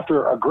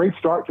 After a great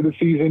start to the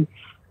season,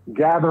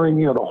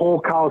 gathering the whole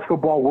college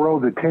football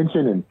world's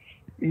attention and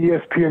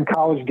ESPN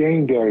College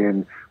Game Day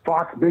and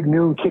Fox Big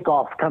Noon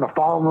Kickoff kind of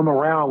following them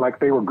around like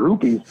they were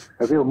groupies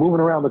as they were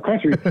moving around the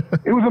country.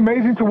 It was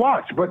amazing to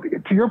watch. But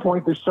to your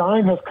point, the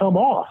shine has come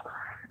off.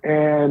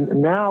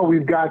 And now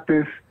we've got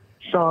this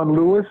Sean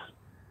Lewis,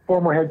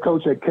 former head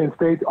coach at Kent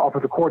State,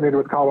 offensive coordinator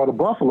with Colorado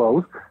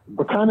Buffaloes,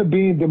 but kind of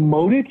being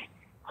demoted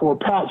for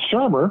Pat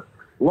Shurmur,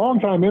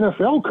 longtime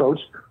NFL coach,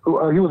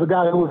 who he was a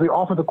guy who was the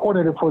offensive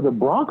coordinator for the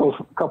Broncos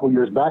a couple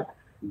years back,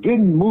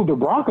 didn't move the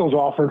Broncos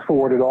offense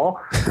forward at all,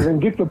 and then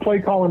gets the play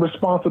calling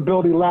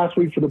responsibility last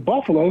week for the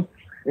Buffaloes,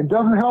 and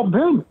doesn't help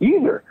them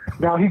either.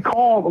 Now, he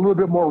called a little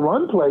bit more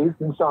run plays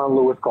than Sean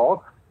Lewis called,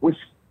 which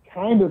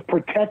kind of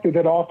protected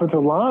that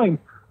offensive line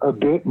a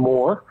bit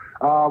more,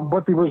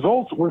 but the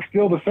results were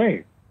still the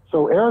same.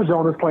 So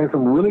Arizona's playing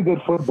some really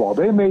good football.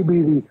 They may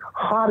be the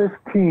hottest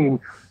team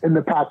in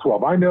the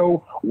Pac-12. I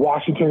know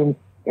Washington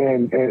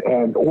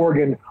and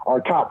Oregon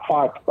are top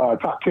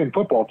 10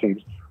 football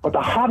teams. But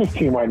the hottest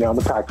team right now in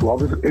the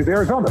Pac-12 is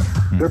Arizona.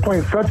 They're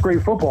playing such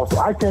great football, so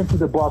I can't see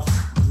the Buffs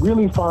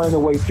really finding a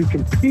way to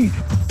compete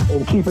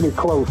and keeping it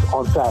close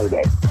on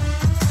Saturday.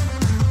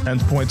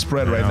 10-point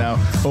spread right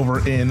now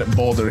over in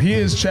Boulder. He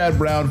is Chad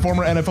Brown,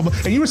 former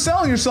NFL. And you were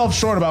selling yourself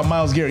short about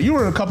Myles Garrett. You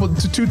were a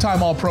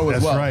two-time All-Pro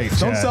as well. That's right,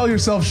 Don't Chad. Sell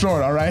yourself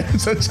short, all right?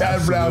 So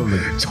Chad Absolutely.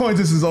 Brown joins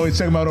us as always.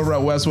 Check him out over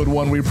at Westwood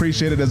One. We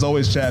appreciate it as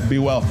always, Chad. Be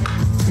well.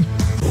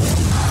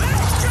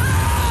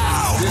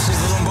 This is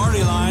the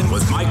Lombardi Line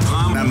with Mike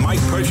Palm and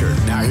Mike Pritchard.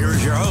 Now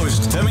here's your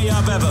host, Timmy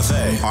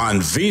Abebefe on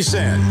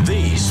VSiN,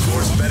 the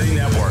Sports Betting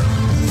Network.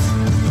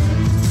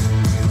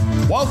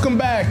 Welcome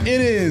back. It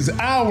is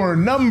hour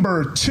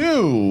number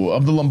 2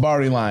 of the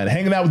Lombardi Line.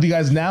 Hanging out with you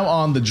guys now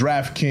on the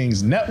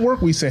DraftKings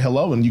Network. We say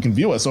hello, and you can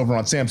view us over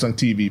on Samsung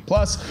TV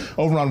Plus,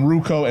 over on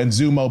Roku and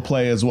Xumo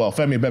Play as well.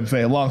 Femi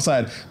Abebefe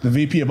alongside the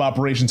VP of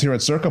Operations here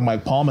at Circa,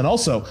 Mike Palm, and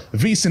also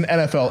VSiN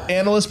NFL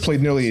analyst,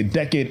 played nearly a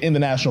decade in the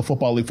National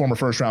Football League, former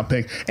first-round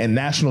pick and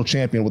national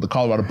champion with the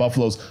Colorado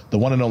Buffaloes, the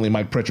one and only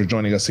Mike Pritchard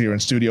joining us here in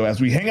studio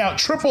as we hang out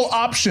triple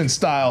option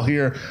style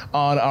here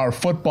on our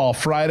Football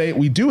Friday.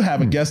 We do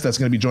have a guest that's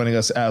going to be joining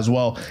us as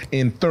well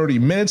in 30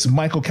 minutes.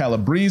 Michael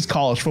Calabrese,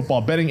 college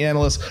football betting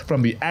analyst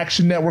from the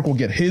Action Network, will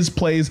get his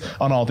plays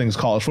on all things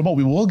college football.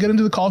 We will get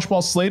into the college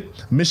football slate.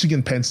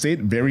 Michigan, Penn State,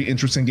 very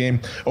interesting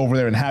game over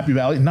there in Happy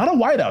Valley. Not a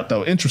whiteout,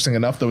 though. Interesting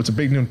enough, though. It's a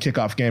big noon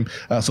kickoff game,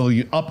 so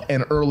you up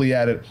and early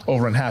at it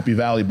over in Happy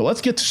Valley. But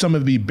let's get to some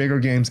of the bigger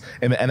games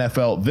in the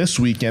NFL this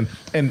weekend.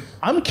 And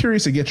I'm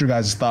curious to get your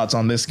guys' thoughts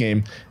on this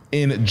game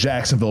in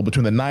Jacksonville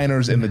between the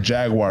Niners and the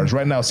Jaguars.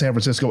 Right now, San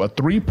Francisco, a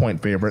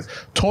 3-point favorite.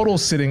 Total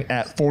sitting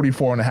at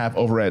 44.5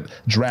 over at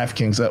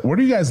DraftKings. Where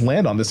do you guys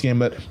land on this game?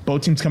 But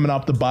both teams coming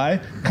off the bye,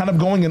 kind of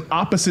going in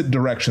opposite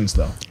directions,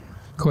 though.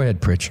 Go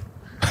ahead, Pritch.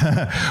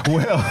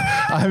 Well,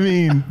 I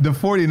mean, the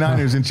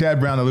 49ers, and Chad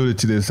Brown alluded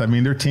to this, I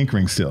mean, they're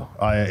tinkering still.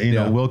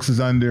 Wilkes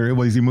is under.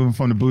 Well, is he moving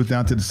from the booth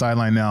down to the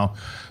sideline now?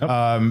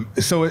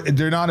 Yep. So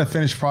they're not a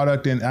finished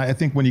product. And I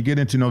think when you get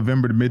into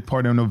November, the mid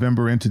part of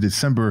November into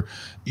December,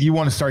 you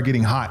want to start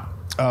getting hot.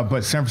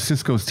 But San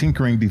Francisco's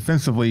tinkering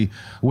defensively,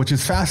 which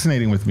is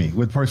fascinating with me,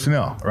 with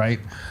personnel, right?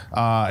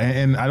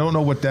 And I don't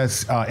know what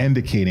that's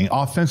indicating.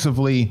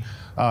 Offensively,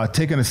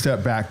 taking a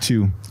step back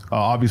to,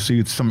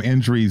 obviously, some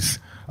injuries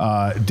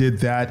did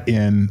that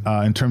in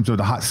terms of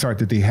the hot start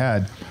that they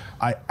had.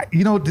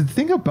 The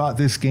thing about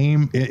this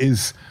game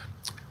is,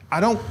 I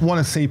don't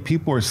want to say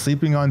people are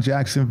sleeping on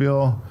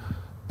Jacksonville,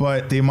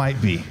 but they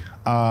might be.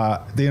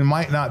 They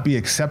might not be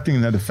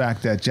accepting of the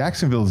fact that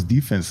Jacksonville's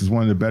defense is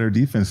one of the better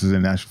defenses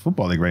in the National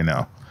Football League right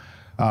now.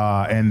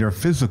 And they're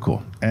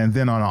physical. And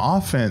then on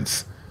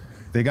offense,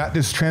 they got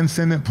this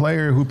transcendent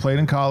player who played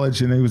in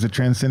college, and he was a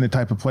transcendent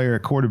type of player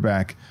at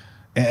quarterback.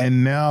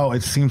 And now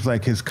it seems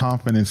like his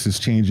confidence is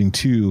changing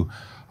too.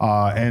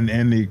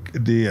 And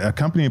the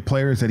accompanying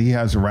players that he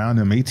has around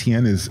him,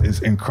 ATN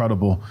is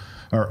incredible.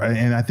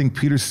 And I think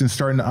Peterson's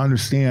starting to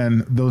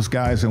understand those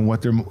guys and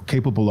what they're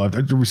capable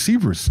of. The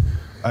receivers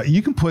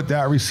you can put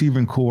that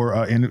receiving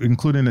core,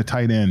 including the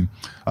tight end,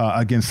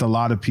 against a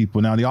lot of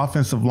people. Now, the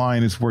offensive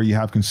line is where you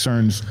have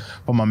concerns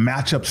from a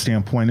matchup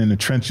standpoint in the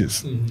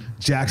trenches.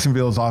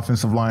 Jacksonville's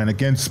offensive line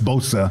against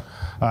Bosa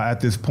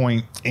at this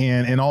point,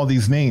 and all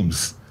these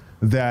names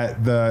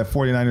that the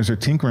 49ers are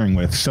tinkering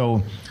with.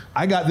 So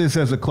I got this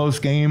as a close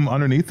game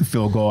underneath the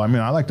field goal. I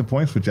mean, I like the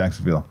points for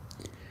Jacksonville.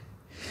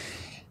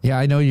 Yeah,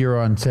 I know you're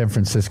on San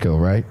Francisco,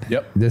 right?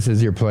 Yep. This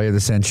is your play of the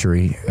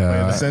century. Play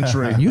of the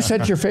century. You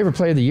said your favorite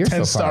play of the year so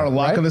far. 10-star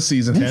lock right? of the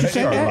season.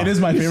 10-star. It is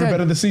my favorite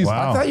bet of the season.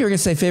 Wow. I thought you were going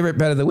to say favorite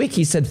bet of the week.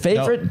 He said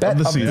favorite bet of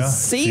the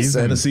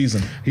season. Of the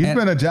season. He's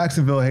been a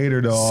Jacksonville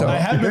hater, though. So,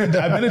 I've been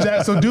a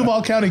Jacksonville. So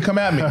Duval County, come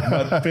at me.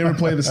 But favorite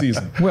play of the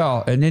season.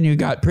 Well, and then you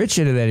got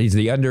Pritchett in that. He's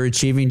the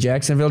underachieving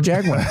Jacksonville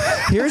Jaguar.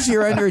 Here's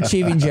your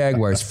underachieving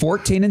Jaguars.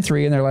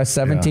 14-3 in their last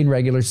 17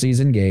 regular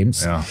season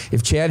games. Yeah.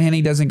 If Chad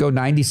Henne doesn't go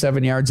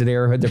 97 yards at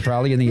Arrowhead, they're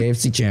probably in the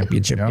AFC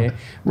Championship game,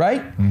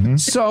 right?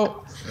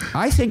 So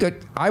I think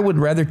I would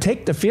rather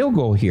take the field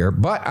goal here,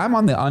 but I'm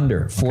on the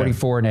under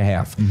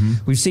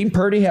 44.5. We've seen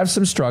Purdy have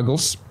some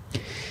struggles.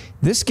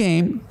 This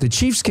game, the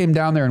Chiefs came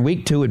down there in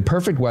week 2 in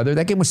perfect weather.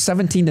 That game was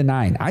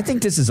 17-9. I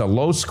think this is a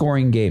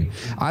low-scoring game.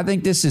 I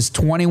think this is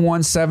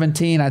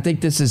 21-17. I think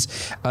this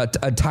is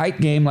a tight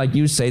game, like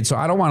you said, so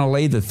I don't want to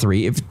lay the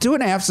 3. If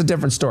 2.5 is a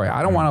different story.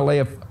 I don't want to lay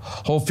a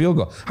whole field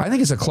goal. I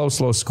think it's a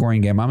close, low-scoring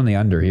game. I'm in the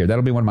under here.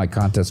 That'll be one of my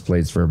contest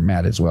plays for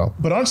Matt as well.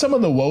 But aren't some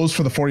of the woes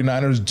for the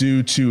 49ers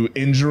due to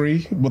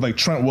injury with like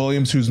Trent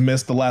Williams, who's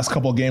missed the last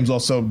couple of games,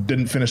 also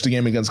didn't finish the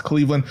game against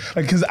Cleveland?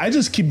 Like, because I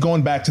just keep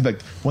going back to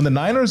like when the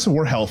Niners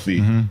were healthy,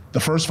 the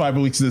first 5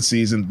 weeks of the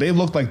season, they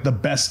looked like the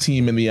best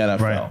team in the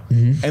NFL.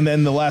 And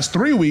then the last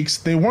 3 weeks,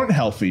 they weren't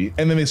healthy.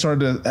 And then they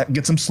started to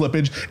get some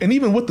slippage. And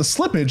even with the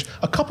slippage,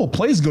 a couple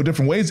plays go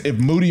different ways. If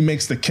Moody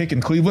makes the kick in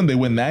Cleveland, they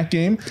win that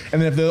game.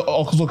 And then if they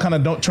also kind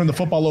of don't turn the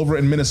football over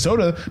in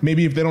Minnesota,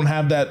 maybe if they don't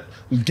have that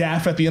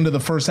gaff at the end of the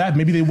first half,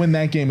 maybe they win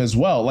that game as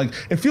well. Like,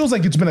 it feels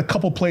like it's been a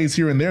couple plays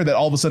here and there that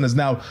all of a sudden has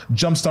now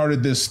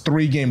jump-started this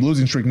 3-game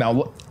losing streak.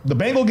 Now, the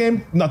Bengal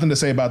game, nothing to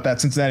say about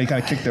that. Cincinnati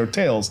kind of kicked their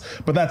tails.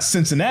 But that's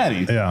Cincinnati.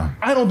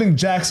 I don't think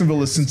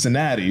Jacksonville is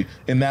Cincinnati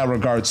in that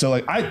regard. So,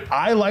 like,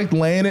 I liked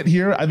laying it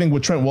here. I think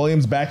with Trent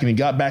Williams back, and he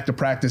got back to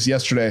practice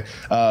yesterday,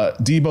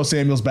 Deebo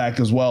Samuel's back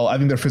as well. I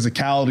think their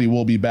physicality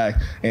will be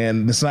back.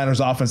 And the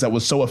Niners offense that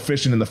was so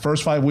efficient in the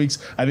first 5 weeks,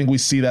 I think we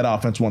see that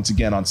offense once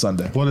again on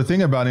Sunday. Well, the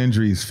thing about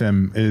injuries,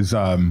 Fim, is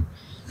Trent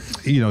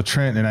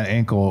and that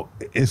ankle,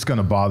 it's going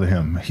to bother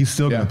him. He's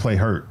still going to play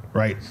hurt,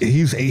 right?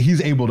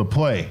 He's able to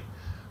play.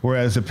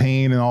 Whereas the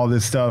pain and all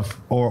this stuff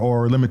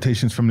or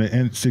limitations from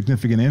the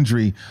significant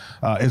injury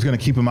is going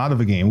to keep him out of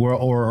a game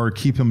or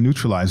keep him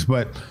neutralized.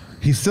 But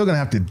he's still going to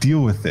have to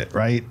deal with it,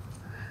 right?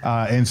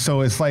 And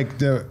so it's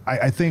like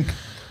I think,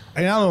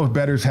 and I don't know if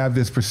bettors have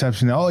this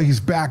perception that, he's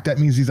back, that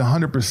means he's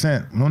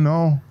 100%.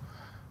 No.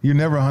 You're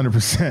never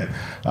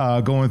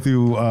 100% going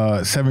through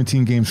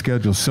 17-game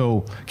schedule.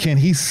 So can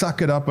he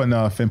suck it up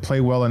enough and play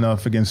well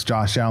enough against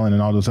Josh Allen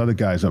and all those other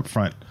guys up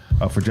front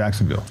for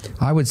Jacksonville?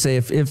 I would say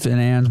if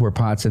and ands were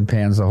pots and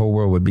pans, the whole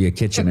world would be a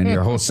kitchen in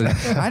your whole city.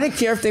 I didn't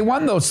care if they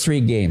won those 3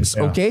 games,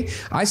 okay?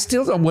 I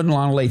still wouldn't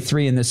want to lay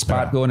 3 in this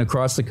spot going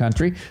across the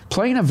country,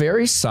 playing a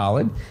very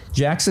solid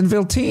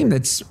Jacksonville team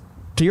that's,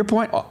 to your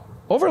point,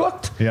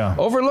 overlooked.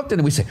 Overlooked.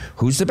 And we say,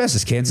 who's the best?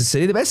 Is Kansas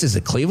City the best? Is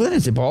it Cleveland?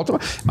 Is it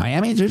Baltimore?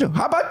 Miami?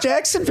 How about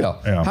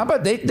Jacksonville? How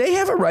about they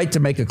have a right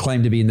to make a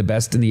claim to being the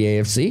best in the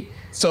AFC?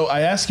 So I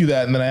ask you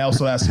that, and then I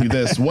also ask you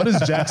this. What is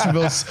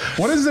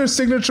their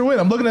signature win?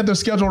 I'm looking at their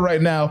schedule right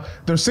now.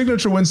 Their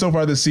signature win so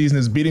far this season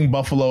is beating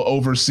Buffalo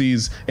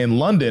overseas in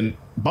London.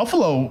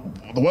 Buffalo,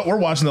 what we're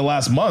watching the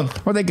last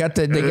month. Well, they got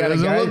a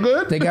guy. Look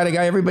good? They got a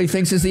guy everybody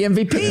thinks is the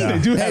MVP. They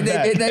do have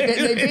that.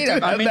 They beat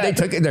him. I mean,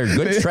 they're a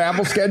good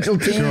travel schedule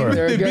team. Sure.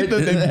 They beat the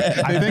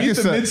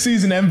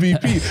midseason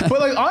MVP. But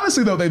like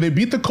honestly though, they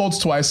beat the Colts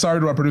twice. Sorry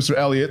to our producer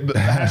Elliot. The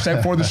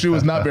hashtag for the shoe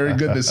is not very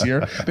good this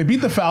year. They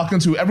beat the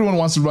Falcons, who everyone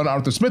wants to run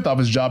Arthur Smith off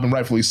his job, and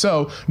rightfully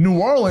so. New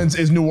Orleans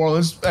is New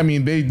Orleans. I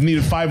mean, they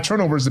needed 5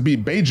 turnovers to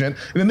beat Bajent, and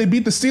then they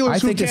beat the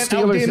Steelers, who can't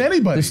outgain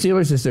anybody. The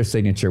Steelers is their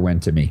signature win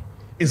to me.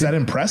 Is that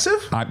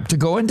impressive? To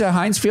go into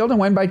Heinz Field and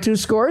win by 2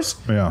 scores?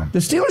 Yeah. The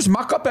Steelers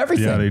muck up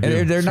everything. Yeah, they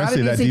do. They're not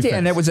an easy team.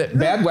 And it was a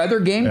bad weather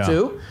game,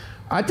 too.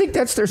 I think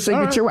that's their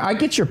signature. Right. I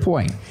get your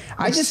point.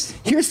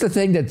 Here's the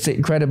thing that's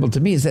incredible to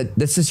me is that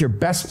this is your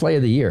best play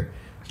of the year.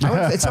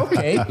 It's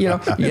okay,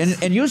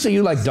 and usually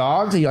you like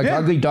dogs, and you like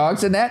ugly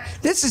dogs and that.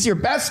 This is your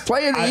best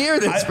play of the year.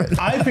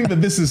 I think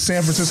that this is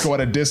San Francisco at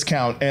a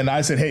discount, and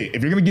I said, hey,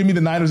 if you're going to give me the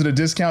Niners at a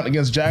discount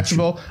against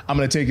Jacksonville, I'm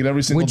going to take it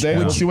every single day.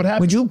 We'll see what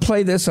happens. Would you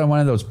play this on one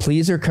of those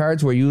pleaser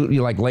cards where you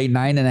like lay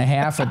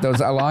 9.5 at those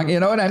along? You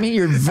know what I mean?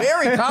 You're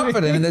very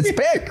confident in this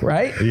pick,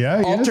 right?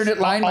 Yeah. Alternate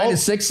line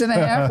minus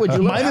 6.5. Would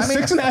you minus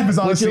 6.5 is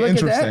honestly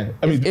interesting.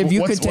 I mean, if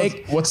you could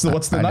take what's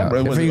the number?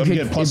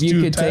 If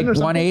you could take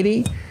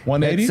 180 at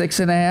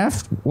 6.5.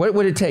 6.5. What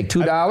would it take?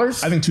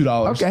 $2? I think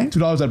 $2. Okay.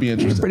 $2 I'd be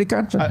interested. Pretty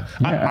confident.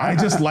 I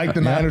just like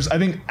the Niners. I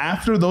think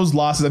after those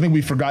losses, I think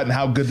we've forgotten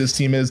how good this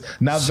team is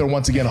now that they're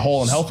once again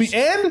whole and healthy.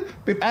 And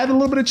they've added a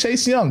little bit of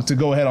Chase Young to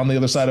go ahead on the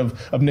other side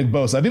of Nick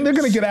Bosa. I think they're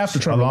going to get after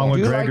Trevor. Along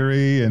with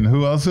Gregory and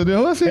who else? They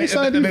got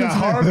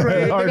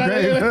Hargrave.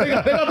 They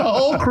got the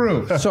whole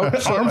crew. So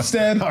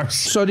Armstead.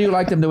 So do you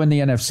like them to win the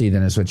NFC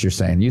then is what you're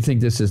saying? You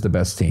think this is the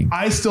best team?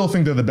 I still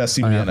think they're the best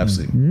team in the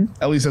NFC. Mm-hmm.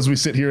 At least as we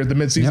sit here at the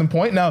midseason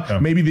point. Now,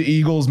 maybe the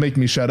Eagles make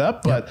me shut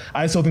up, but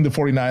I still think the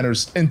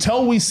 49ers,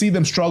 until we see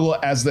them struggle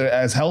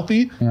as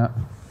healthy,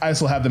 I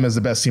still have them as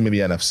the best team in the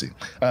NFC.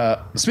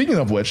 Speaking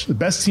of which, the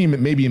best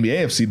team maybe in the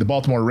AFC, the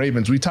Baltimore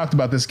Ravens. We talked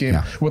about this game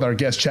with our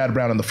guest Chad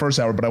Brown in the first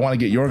hour, but I want to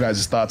get your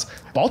guys' thoughts.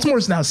 Baltimore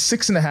is now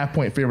 6.5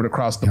 point favorite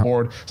across the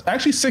board. It's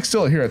actually 6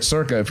 still here at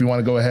Circa if you want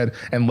to go ahead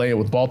and lay it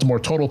with Baltimore.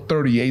 Total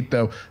 38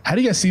 though. How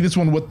do you guys see this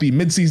one with the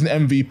midseason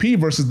MVP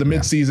versus the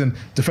midseason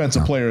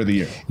Defensive Player of the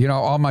Year? You know,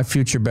 all my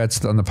future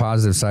bets on the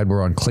positive side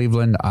were on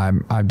Cleveland.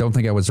 I don't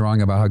think I was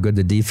wrong about how good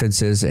the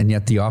defense is, and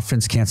yet the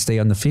offense can't stay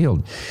on the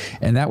field.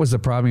 And that was the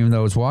problem, even though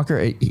it was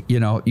Walker.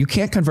 You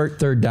can't convert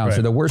third down.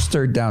 So the worst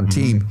third down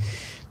team,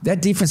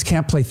 that defense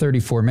can't play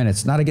 34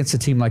 minutes, not against a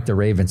team like the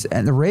Ravens.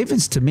 And the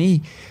Ravens, to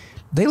me,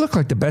 they look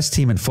like the best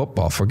team in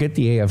football. Forget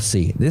the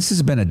AFC. This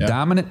has been a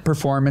dominant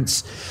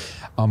performance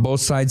on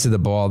both sides of the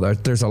ball.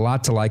 There's a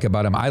lot to like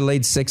about them. I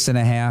laid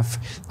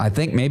 6.5. I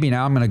think maybe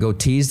now I'm going to go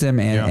tease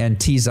them and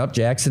tease up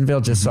Jacksonville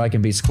just so I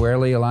can be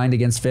squarely aligned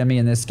against Femi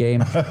in this game.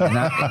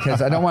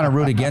 Because I don't want to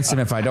root against them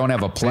if I don't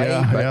have a play.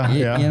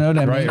 You know what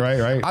I mean?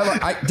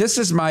 Right. This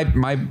is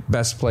my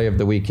best play of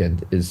the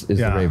weekend is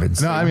the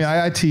Ravens. No, I mean,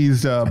 I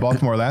teased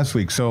Baltimore last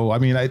week. So, I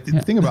mean,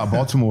 the thing about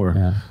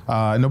Baltimore,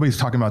 nobody's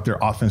talking about their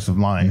offensive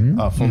line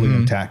fully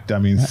intact. I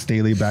mean,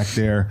 Staley back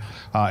there.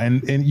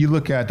 And you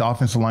look at the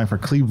offensive line for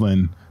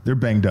Cleveland, they're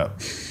banged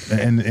up,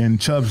 and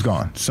Chubb's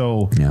gone.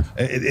 So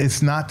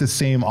it's not the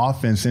same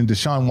offense, and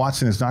Deshaun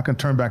Watson is not going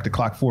to turn back the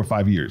clock 4 or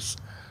 5 years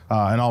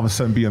and all of a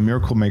sudden be a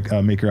miracle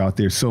maker out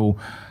there. So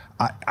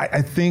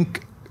I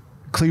think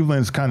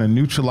Cleveland's kind of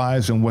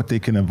neutralized in what they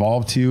can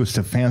evolve to.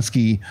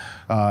 Stefanski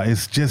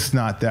is just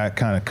not that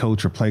kind of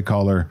coach or play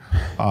caller.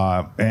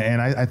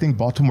 And I think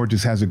Baltimore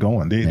just has it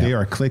going. They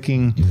are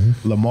clicking.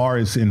 Lamar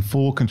is in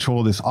full control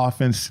of this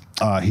offense.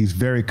 He's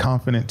very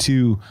confident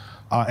too.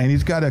 And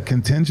he's got a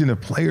contingent of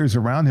players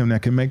around him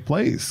that can make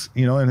plays.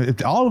 And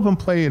if all of them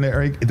play in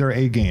their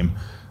A game,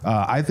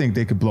 I think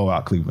they could blow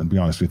out Cleveland, to be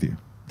honest with you.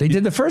 They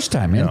did the first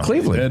time in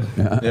Cleveland.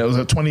 It was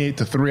a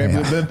 28-3.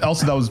 I believe.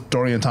 Also, that was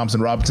Dorian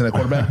Thompson-Robinson at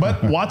quarterback.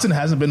 But Watson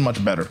hasn't been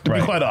much better, to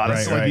be quite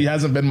honest. He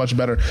hasn't been much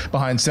better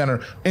behind center.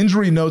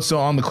 Injury notes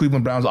on the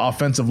Cleveland Browns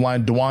offensive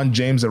line. DeJuan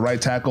James at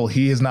right tackle.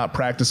 He has not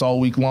practiced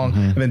all week long.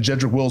 And then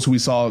Jedrick Wills, who we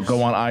saw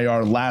go on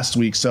IR last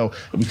week. So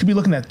we could be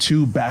looking at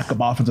 2 backup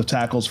offensive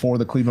tackles for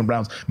the Cleveland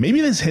Browns. Maybe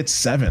this hits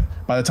 7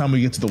 by the time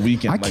we get to the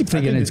weekend. I keep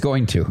thinking it's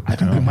going to. I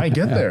think we might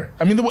get there.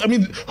 I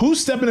mean, who's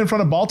stepping in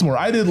front of Baltimore?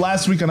 I did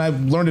last week, and I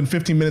learned in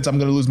 15 minutes I'm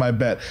going to lose my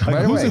bet.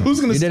 Who's going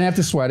to? You didn't have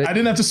to sweat it. I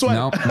didn't have to sweat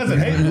it. I said,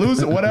 hey,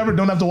 lose it, whatever.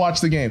 Don't have to watch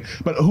the game.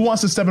 But who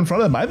wants to step in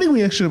front of them? I think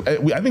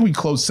we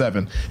close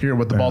 7 here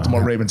with the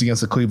Baltimore Ravens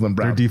against the Cleveland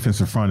Browns. Their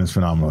defensive front is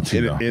phenomenal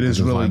too. It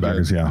is really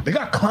good. They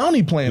got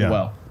Clowney playing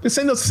well. They're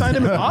saying they'll sign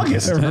him in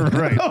August.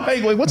 Right. Oh,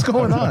 hey, what's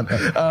going on?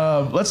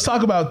 Let's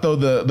talk about though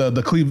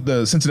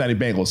the Cincinnati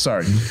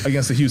Bengals.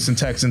 Against the Houston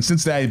Texans.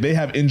 Cincinnati, they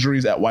have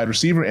injuries at wide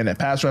receiver and at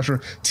pass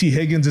rusher. T.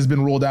 Higgins has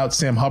been ruled out.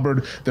 Sam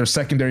Hubbard, their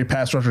secondary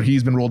pass rusher,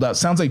 he's been ruled out.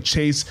 Sounds like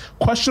Chase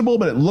questionable,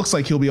 but it looks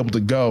like he'll be able to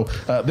go.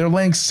 They're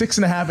laying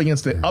 6.5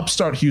 against the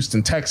upstart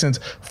Houston Texans.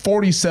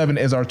 47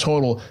 is our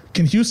total.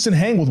 Can Houston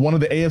hang with one of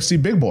the AFC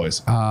big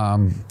boys?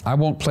 I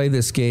won't play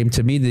this game.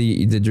 To me,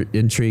 the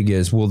intrigue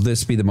is, will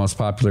this be the most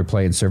popular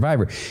play in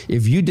Survivor?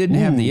 If you didn't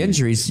have the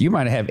injuries, you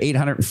might have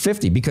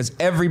 850 because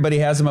everybody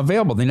has them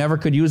available. They never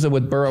could use it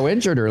with Burrow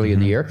injured early in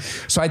the year.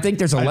 So I think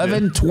there's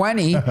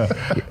 11-20.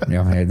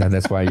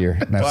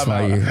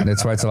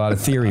 That's why it's a lot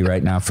of theory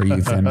right now for you,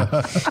 Femi.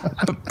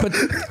 But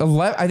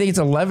I think it's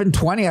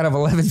 11-20 out of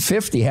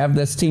 1150 have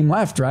this team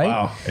left, right?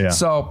 Wow. Yeah.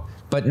 So,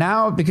 but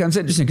now it becomes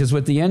interesting because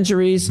with the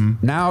injuries,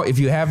 now if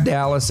you have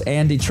Dallas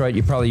and Detroit,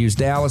 you probably use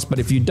Dallas. But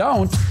if you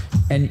don't,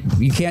 and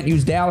you can't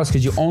use Dallas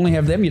because you only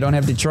have them, you don't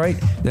have Detroit,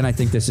 then I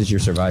think this is your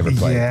Survivor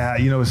play. Yeah,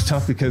 it's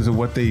tough because of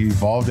what they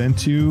evolved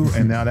into,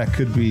 and now that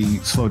could be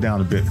slowed down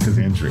a bit because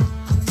of injury.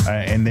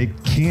 And they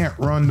can't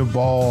run the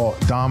ball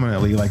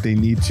dominantly like they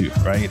need to,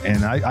 right?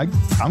 And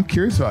I'm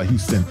curious about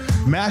Houston.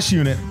 Mash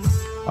unit,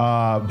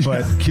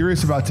 but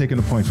curious about taking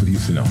the points with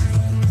Houston, though.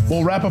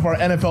 We'll wrap up our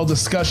NFL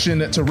discussion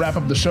to wrap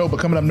up the show, but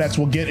coming up next,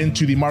 we'll get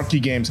into the marquee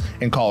games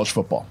in college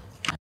football.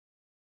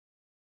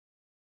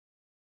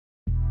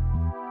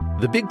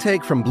 The Big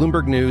Take from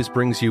Bloomberg News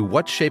brings you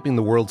what's shaping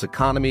the world's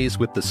economies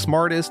with the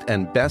smartest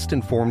and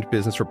best-informed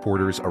business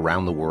reporters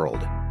around the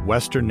world.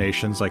 Western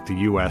nations like the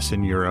U.S.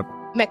 and Europe.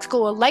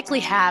 Mexico will likely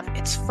have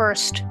its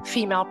first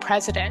female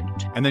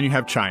president. And then you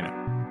have China.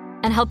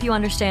 And help you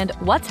understand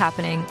what's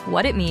happening,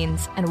 what it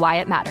means, and why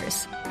it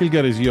matters. He'll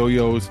get his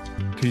yo-yos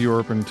to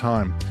Europe in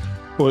time.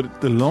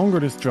 But the longer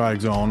this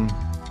drags on,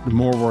 the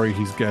more worried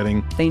he's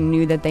getting. They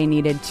knew that they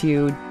needed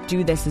to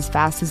do this as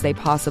fast as they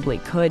possibly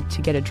could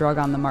to get a drug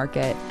on the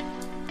market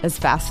as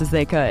fast as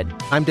they could.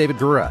 I'm David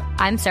Gura.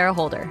 I'm Sarah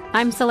Holder.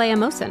 I'm Saleha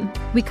Mohsen.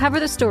 We cover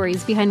the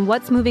stories behind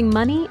what's moving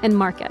money and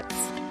markets.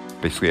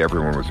 Basically,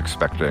 everyone was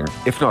expecting,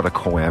 if not a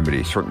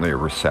calamity, certainly a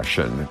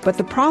recession. But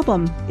the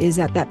problem is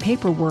that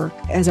paperwork,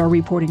 as our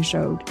reporting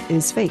showed,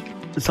 is fake.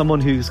 As someone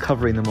who's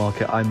covering the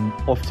market, I'm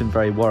often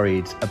very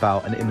worried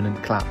about an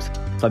imminent collapse.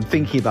 So I'm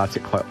thinking about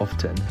it quite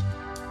often.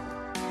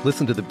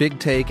 Listen to The Big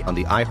Take on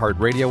the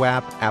iHeartRadio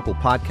app, Apple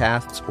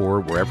Podcasts,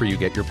 or wherever you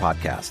get your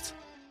podcasts.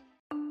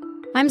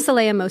 I'm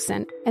Saleha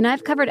Mohsen, and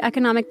I've covered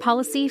economic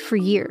policy for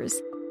years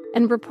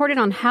and reported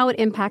on how it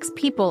impacts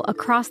people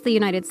across the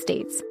United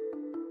States.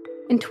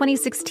 In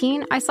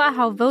 2016, I saw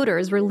how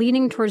voters were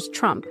leaning towards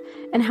Trump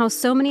and how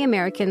so many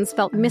Americans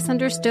felt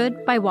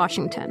misunderstood by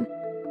Washington.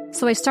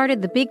 So I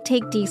started The Big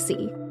Take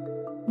DC.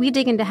 We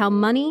dig into how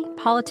money,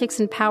 politics,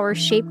 and power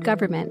shape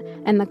government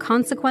and the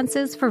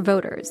consequences for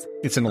voters.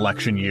 It's an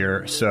election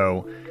year,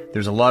 so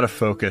there's a lot of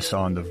focus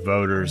on the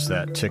voters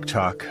that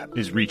TikTok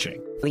is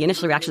reaching. The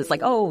initial reaction is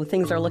like, oh,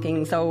 things are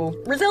looking so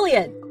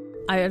resilient.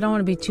 I don't want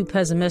to be too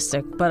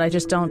pessimistic, but I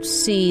just don't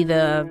see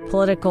the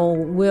political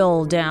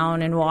will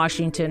down in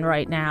Washington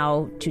right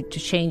now to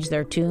change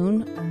their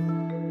tune.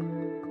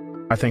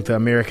 I think the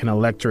American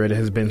electorate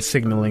has been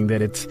signaling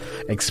that it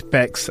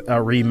expects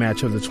a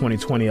rematch of the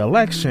 2020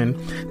 election.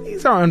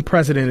 These are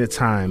unprecedented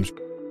times.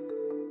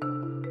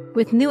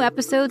 With new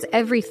episodes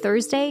every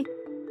Thursday,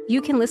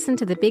 you can listen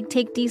to The Big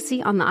Take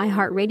DC on the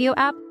iHeartRadio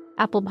app,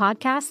 Apple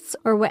Podcasts,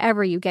 or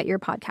wherever you get your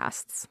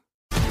podcasts.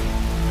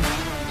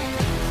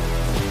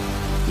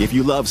 If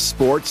you love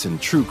sports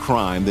and true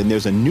crime, then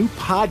there's a new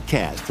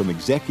podcast from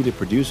executive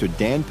producer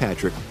Dan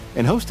Patrick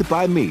and hosted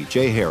by me,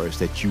 Jay Harris,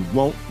 that you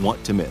won't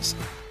want to miss.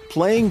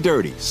 Playing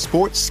Dirty: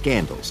 Sports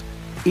Scandals.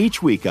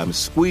 Each week, I'm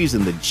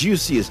squeezing the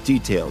juiciest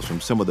details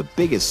from some of the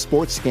biggest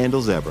sports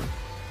scandals ever.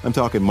 I'm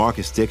talking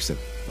Marcus Dixon,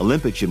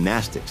 Olympic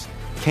gymnastics,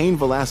 Cain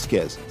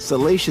Velasquez,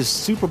 salacious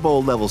Super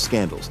Bowl-level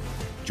scandals.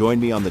 Join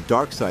me on the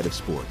dark side of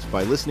sports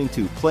by listening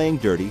to Playing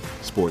Dirty: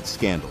 Sports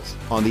Scandals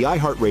on the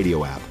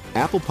iHeartRadio app,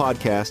 Apple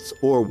Podcasts,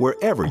 or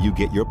wherever you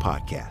get your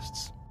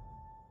podcasts.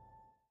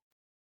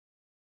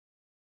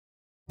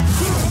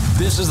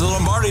 This is the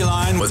Lombardi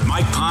Line with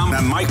Mike Palm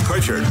and Mike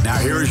Pritchard. Now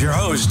here is your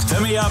host,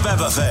 Femi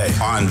Abebefe,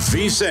 on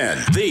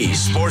VSiN, the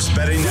Sports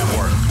Betting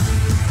Network.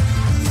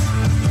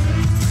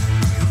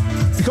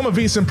 Become a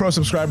VSiN Pro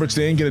subscriber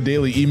today and get a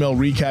daily email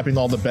recapping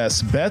all the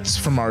best bets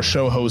from our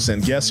show hosts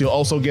and guests. You'll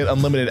also get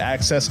unlimited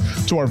access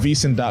to our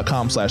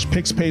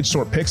VSiN.com/picks page,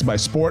 sort picks by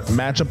sport,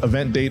 matchup,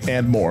 event date,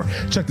 and more.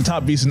 Check the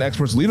top VSiN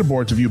experts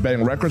leaderboard to view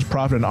betting records,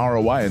 profit, and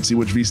ROI, and see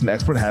which VSiN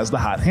expert has the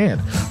hot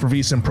hand. For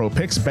VSiN Pro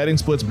picks, betting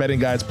splits,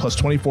 betting guides, plus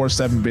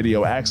 24/7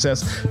 video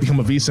access. Become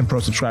a VSiN Pro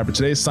subscriber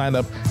today. Sign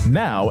up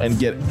now and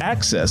get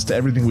access to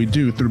everything we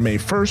do through May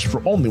 1st for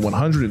only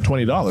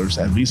 $120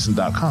 at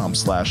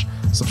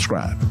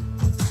VSiN.com/subscribe.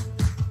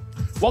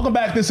 Welcome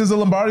back. This is the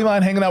Lombardi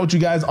Line, hanging out with you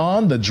guys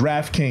on the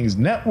DraftKings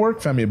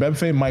Network. Femi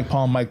Abebefe, Mike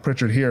Palm, Mike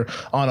Pritchard here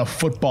on a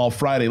Football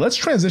Friday. Let's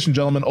transition,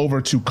 gentlemen,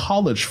 over to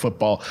college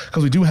football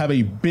because we do have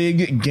a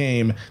big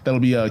game that'll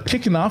be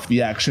kicking off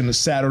the action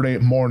Saturday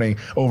morning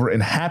over in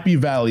Happy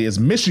Valley as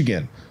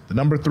Michigan, the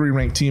number 3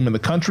 ranked team in the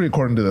country,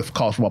 according to the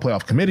College Football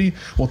Playoff Committee,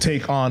 will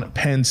take on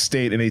Penn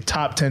State in a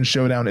top 10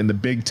 showdown in the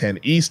Big Ten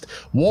East.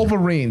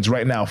 Wolverines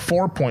right now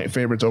 4-point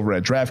favorites over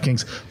at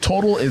DraftKings.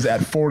 Total is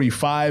at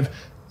 45.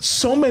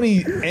 So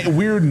many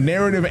weird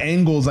narrative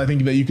angles, I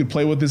think, that you could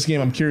play with this game.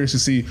 I'm curious to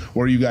see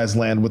where you guys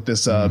land with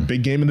this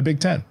big game in the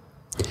Big Ten.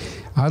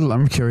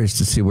 I'm curious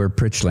to see where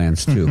Pritch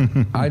lands, too.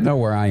 I know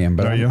where I am,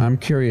 but I'm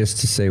curious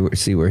to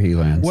see where he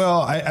lands.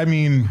 Well, I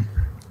mean,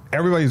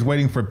 everybody's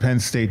waiting for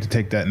Penn State to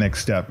take that next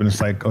step, and it's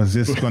like, oh, is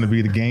this going to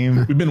be the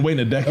game? We've been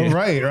waiting a decade. Oh,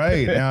 right.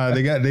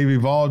 They've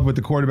evolved with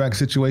the quarterback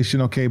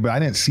situation, okay, but I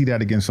didn't see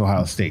that against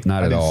Ohio State.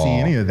 Not at all. I didn't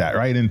see any of that,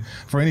 right? And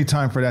for any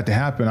time for that to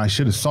happen, I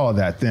should have saw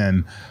that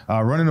then.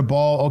 Running the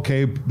ball,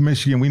 okay,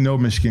 Michigan, we know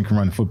Michigan can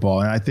run the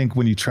football, and I think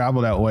when you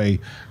travel that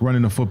way,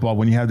 running the football,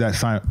 when you have that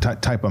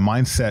type of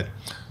mindset,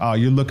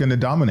 you're looking to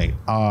dominate.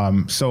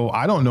 So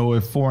I don't know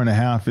if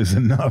 4.5 is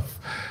enough.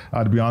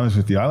 To be honest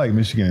with you, I like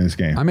Michigan in this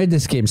game. I made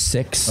this game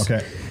 6.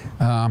 Okay.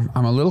 I'm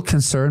a little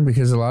concerned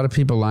because a lot of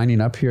people lining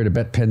up here to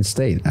bet Penn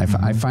State.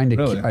 I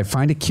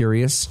find it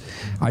curious.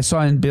 I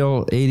saw in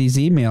Bill 80's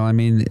email. I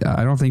mean,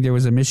 I don't think there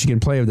was a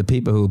Michigan play of the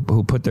people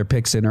who put their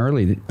picks in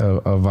early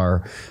of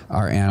our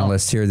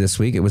analysts here this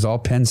week. It was all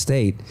Penn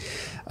State.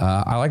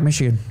 I like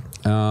Michigan.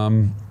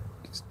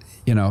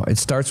 It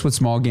starts with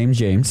small game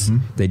James.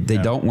 They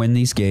don't win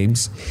these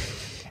games,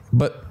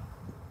 but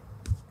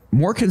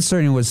more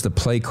concerning was the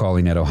play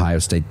calling at Ohio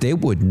State. They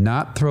would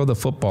not throw the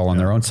football on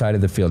their own side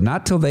of the field.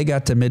 Not till they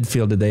got to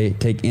midfield did they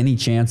take any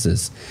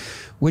chances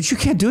which you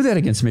can't do that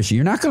against Michigan.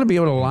 You're not going to be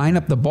able to line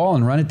up the ball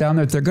and run it down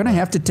there. They're going to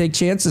have to take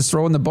chances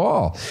throwing the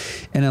ball.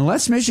 And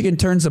unless Michigan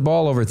turns the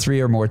ball over 3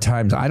 or more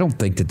times, I don't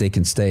think that they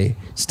can stay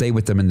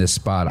with them in this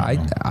spot.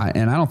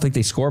 And I don't think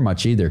they score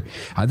much either.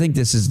 I think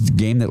this is a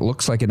game that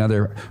looks like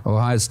another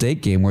Ohio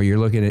State game where you're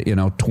looking at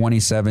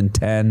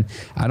 27-10.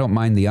 I don't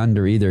mind the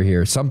under either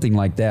here, something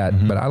like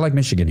that. But I like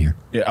Michigan here.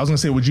 Yeah, I was going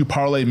to say, would you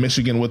parlay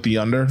Michigan with the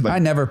under? I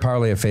never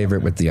parlay a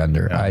favorite with the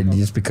under.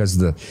 Just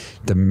because of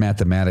the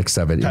mathematics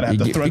of it.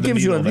 It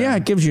gives you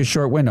it gives you a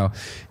short window.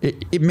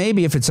 It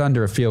maybe if it's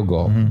under a field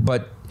goal,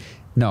 but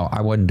no, I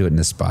wouldn't do it in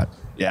this spot.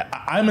 Yeah,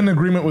 I'm in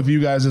agreement with you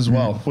guys as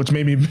well, which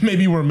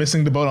maybe we're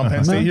missing the boat on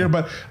Penn State here,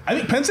 but I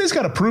think Penn State's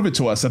got to prove it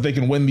to us that they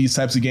can win these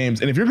types of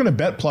games. And if you're going to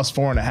bet plus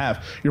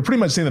 4.5, you're pretty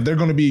much saying that they're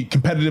going to be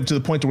competitive to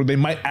the point where they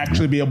might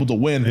actually be able to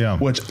win,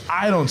 which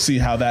I don't see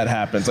how that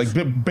happens. Like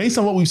based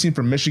on what we've seen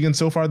from Michigan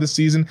so far this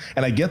season,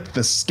 and I get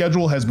the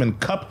schedule has been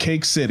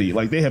Cupcake City.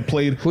 Like they have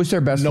played. Who's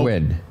their best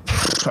win?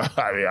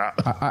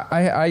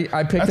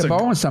 I picked a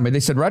ball with somebody. They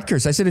said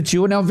Rutgers. I said it's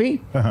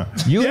UNLV.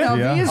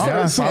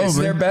 UNLV is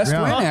their best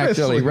win,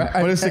 actually. Right?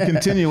 But it's a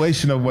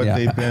continuation of what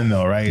they've been,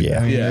 though, right? Yeah.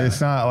 I mean,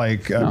 it's not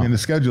like the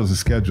schedule is a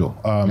schedule.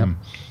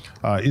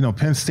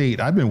 Penn State.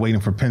 I've been waiting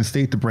for Penn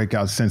State to break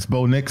out since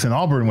Bo Nix and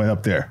Auburn went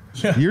up there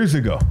years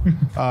ago,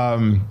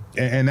 and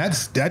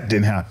that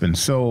didn't happen.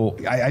 So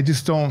I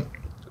just don't.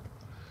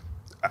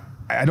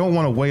 I don't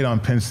want to wait on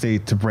Penn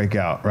State to break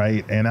out,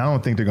 right? And I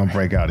don't think they're going to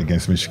break out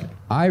against Michigan.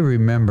 I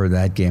remember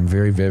that game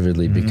very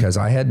vividly because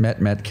I had met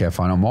Metcalf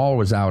on. Amal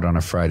was out on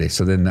a Friday,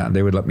 so then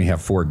they would let me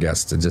have 4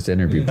 guests and just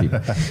interview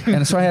people.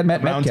 And so I had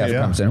Metcalf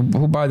comes in,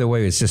 who, by the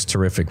way, is just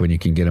terrific when you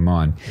can get him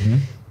on.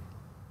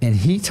 And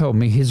he told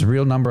me his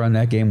real number on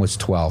that game was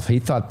 12. He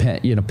thought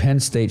Penn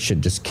State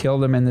should just kill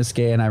them in this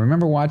game. And I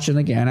remember watching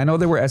the game. And I know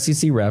there were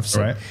SEC refs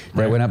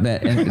that went up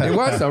there. And there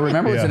was, though.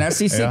 Remember, it was an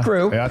SEC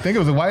crew. Yeah, I think it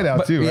was a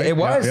whiteout, too. Right? It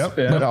was.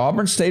 But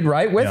Auburn stayed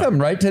right with them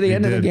right to the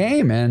end of the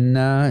game. And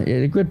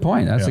a good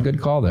point. That's a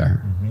good call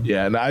there.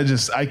 Yeah, and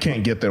I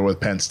can't get there with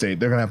Penn State.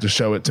 They're going to have to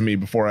show it to me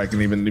before I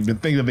can even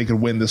think that they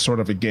could win this sort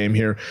of a game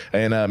here.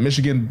 And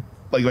Michigan,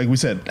 like we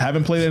said,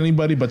 haven't played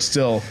anybody, but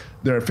still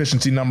their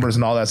efficiency numbers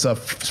and all that stuff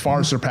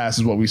far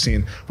surpasses what we've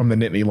seen from the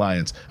Nittany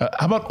Lions.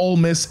 How about Ole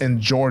Miss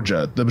and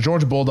Georgia? The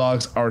Georgia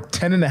Bulldogs are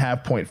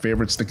 10.5-point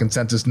favorites. The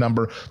consensus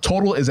number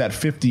total is at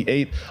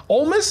 58.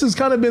 Ole Miss has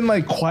kind of been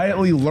like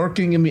quietly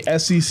lurking in the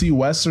SEC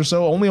West or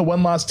so. Only a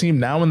 1-loss team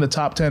now in the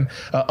top 10.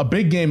 A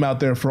big game out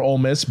there for Ole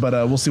Miss, but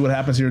we'll see what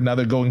happens here. Now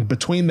they're going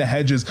between the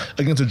hedges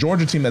against a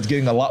Georgia team that's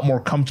getting a lot more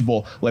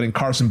comfortable letting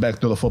Carson Beck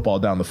throw the football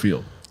down the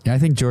field. Yeah, I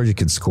think Georgia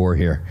can score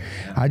here.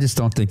 I just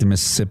don't think the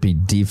Mississippi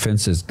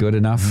defense is good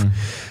enough.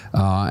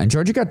 And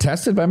Georgia got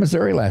tested by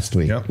Missouri last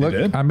week. Yep,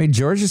 Look, I mean,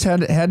 Georgia's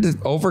had to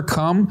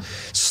overcome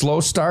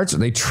slow starts.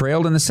 They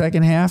trailed in the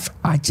second half.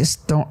 I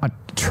just don't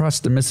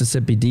trust the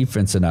Mississippi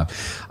defense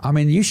enough. I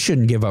mean, you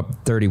shouldn't give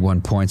up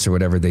 31 points or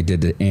whatever they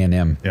did to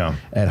A&M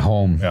at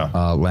home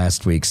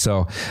last week.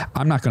 So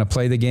I'm not going to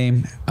play the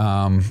game.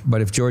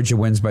 But if Georgia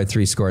wins by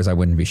 3 scores, I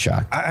wouldn't be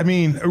shocked. I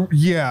mean,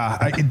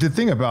 the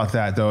thing about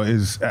that, though,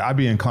 is I'd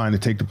be inclined to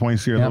take the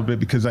points here a little bit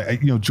because,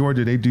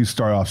 Georgia, they do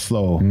start off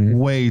slow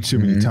way too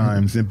many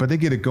times. But they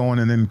get it going,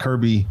 and then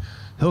Kirby,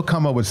 he'll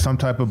come up with some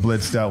type of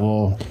blitz that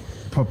will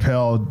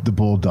propel the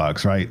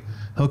Bulldogs, right?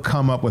 He'll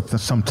come up with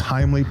some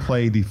timely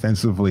play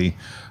defensively,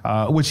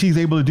 which he's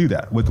able to do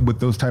that with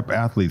those type of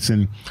athletes.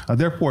 And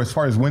therefore, as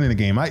far as winning the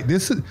game,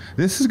 this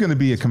is going to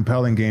be a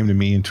compelling game to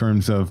me in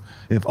terms of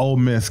if Ole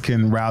Miss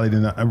can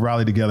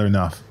rally together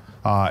enough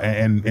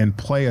and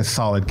play a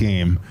solid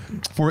game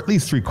for at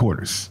least 3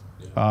 quarters.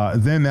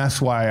 Then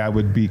that's why I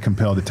would be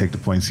compelled to take the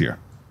points here.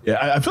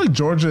 Yeah, I feel like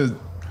Georgia.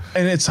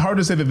 And it's hard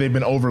to say that they've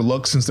been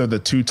overlooked since they're the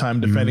 2-time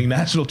defending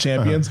national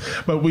champions.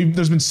 But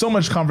there's been so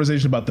much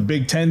conversation about the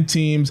Big Ten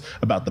teams,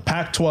 about the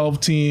Pac-12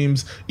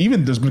 teams.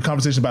 Even there's been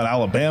conversation about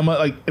Alabama.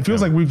 Like it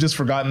feels like we've just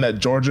forgotten that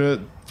Georgia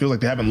feels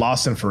like they haven't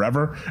lost in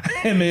forever,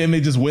 and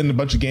they just win a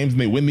bunch of games and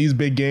they win these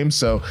big games.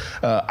 So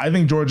I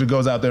think Georgia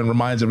goes out there and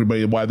reminds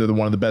everybody why they're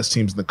one of the best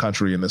teams in the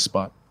country in this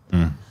spot.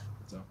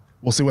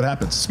 We'll see what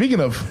happens. Speaking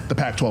of the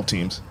Pac-12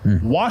 teams,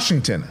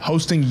 Washington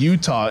hosting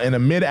Utah in a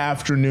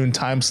mid-afternoon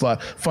time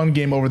slot. Fun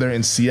game over there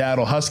in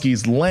Seattle.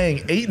 Huskies laying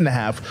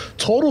 8.5,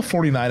 total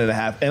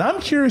 49.5. And I'm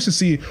curious to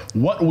see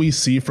what we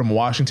see from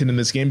Washington in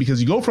this game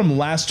because you go from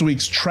last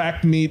week's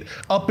track meet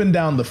up and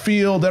down the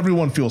field.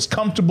 Everyone feels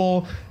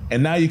comfortable.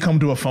 And now you come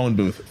to a phone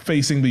booth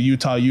facing the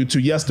Utah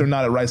U2. Yes, they're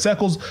not at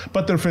Rice-Eccles,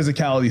 but their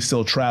physicality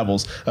still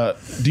travels.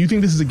 Do you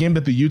think this is a game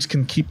that the Utes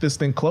can keep this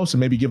thing close and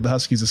maybe give the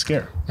Huskies a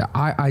scare? Yeah,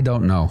 I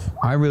don't know.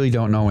 I really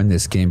don't know in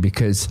this game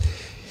because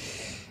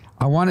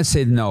I want to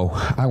say no.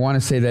 I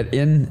want to say that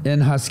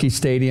in Husky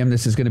Stadium,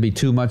 this is going to be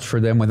too much for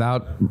them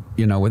without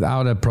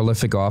a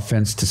prolific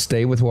offense to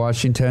stay with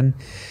Washington.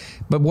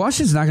 But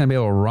Washington's not going to be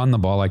able to run the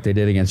ball like they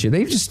did against you.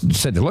 They just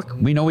said, look,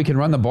 we know we can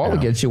run the ball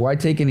against you. Why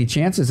take any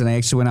chances? And they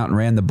actually went out and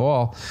ran the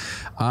ball.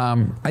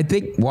 I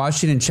think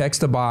Washington checks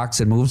the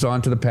box and moves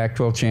on to the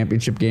Pac-12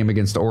 championship game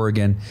against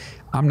Oregon.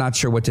 I'm not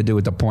sure what to do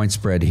with the point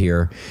spread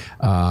here,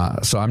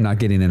 so I'm not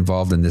getting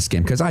involved in this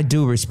game because I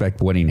do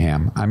respect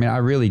Whittingham. I mean, I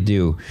really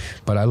do.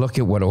 But I look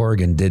at what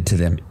Oregon did to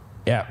them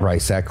at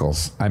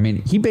Rice-Eccles. I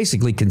mean, he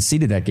basically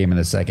conceded that game in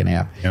the second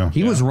half.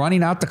 He was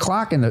running out the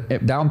clock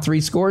and down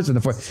 3 scores in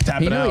the fourth.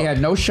 He knew he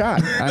had no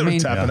shot. I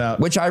mean,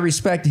 which I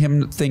respect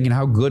him thinking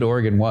how good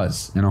Oregon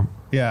was, you know.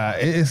 Yeah,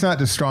 it's not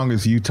the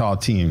strongest Utah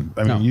team.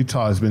 I mean,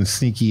 Utah has been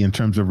sneaky in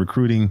terms of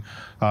recruiting,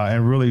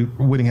 and really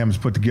Whittingham has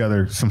put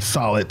together some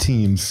solid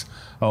teams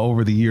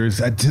over the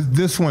years.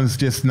 This one's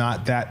just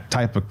not that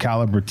type of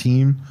caliber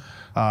team.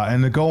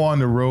 And to go on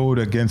the road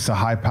against a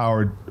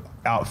high-powered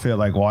outfit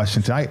like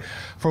Washington,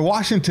 for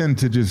Washington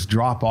to just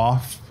drop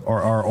off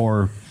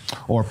or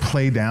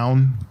play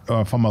down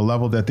from a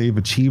level that they've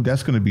achieved,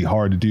 that's going to be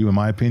hard to do, in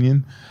my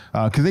opinion,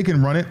 because they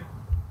can run it.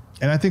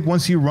 And I think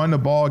once you run the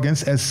ball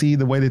against SC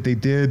the way that they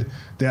did,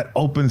 that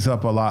opens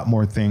up a lot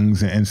more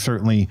things. And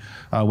certainly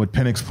with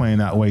Penix playing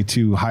that way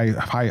too,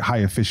 high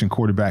efficient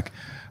quarterback,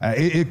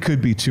 it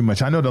could be too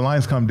much. I know the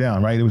line's come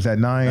down, right? It was at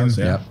 9,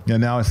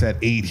 and now it's at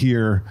 8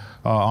 here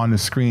on the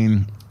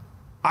screen.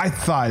 I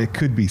thought it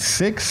could be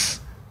 6.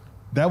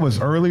 That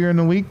was earlier in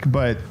the week,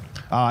 but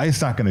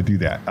it's not going to do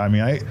that. I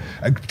mean,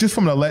 I just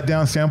from a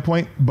letdown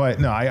standpoint,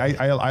 but no,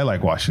 I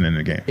like Washington in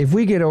the game. If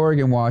we get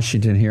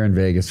Oregon-Washington here in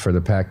Vegas for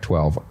the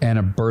Pac-12 and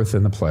a berth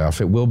in the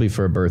playoff, it will be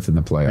for a berth in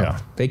the playoff. Yeah.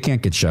 They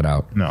can't get shut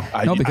out. No,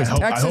 because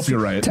I hope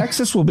you're right.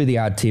 Texas will be the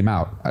odd team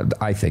out,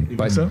 I think. You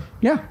think so?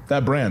 Yeah,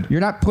 that brand.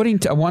 You're not putting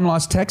a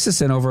one-loss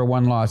Texas in over a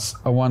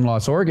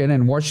one-loss Oregon,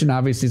 and Washington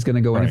obviously is going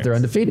to go in if they're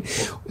undefeated.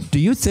 Do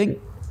you think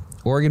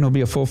Oregon will be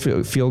a full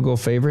field goal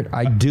favorite?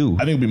 I do.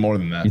 I think it'll be more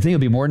than that. You think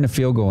it'll be more than a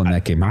field goal in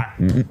that game?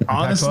 Huh?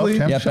 Honestly,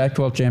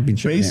 Pac-12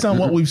 championship. Based on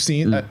what we've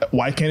seen,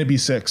 why can't it be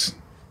 6?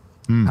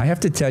 I have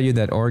to tell you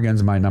that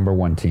Oregon's my number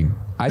 1 team.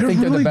 I think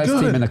they're the best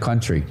team in the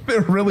country.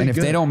 They're really good. And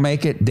if they don't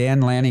make it,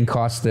 Dan Lanning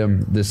cost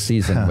them this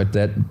season with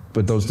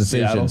those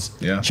decisions.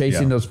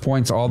 Chasing those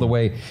points all the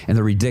way, and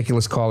the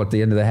ridiculous call at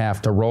the end of the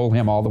half to roll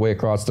him all the way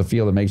across the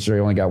field and make sure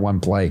he only got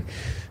 1 play.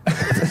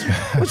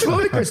 Which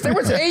ludicrous. There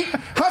was 8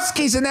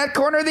 Huskies in that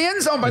corner of the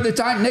end zone by the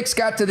time Knicks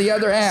got to the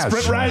other half.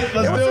 Sprint right.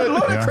 Let's do it. It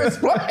was a ludicrous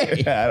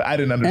play. I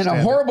didn't understand. And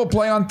a horrible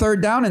play on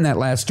 3rd down in that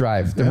last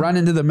drive. The run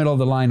into the middle of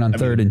the line on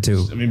 3rd and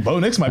 2. I mean, Bo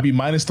Nix might be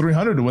minus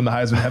 300 to win the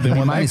Heisman had they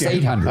won minus that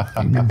game.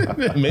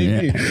 800.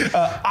 Maybe.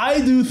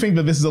 I do think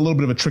that this is a little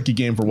bit of a tricky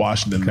game for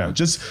Washington, though,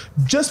 just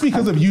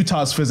because of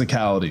Utah's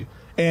physicality.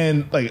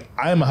 And I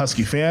am a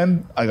Husky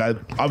fan. I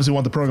obviously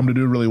want the program to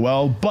do really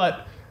well,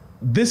 but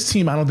this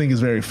team I don't think is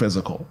very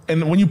physical.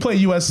 And when you play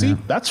USC,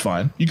 that's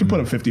fine. You can put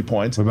up 50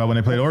 points. What about when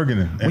they played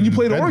Oregon? When you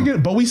played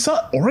Oregon, but we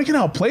saw Oregon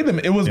outplayed them.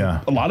 It was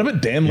a lot of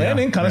it Dan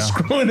Lanning kind of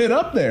screwing it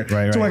up there.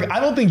 So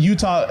I don't think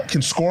Utah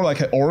can score like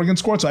Oregon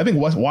scored. So I think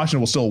Washington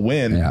will still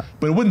win.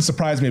 But it wouldn't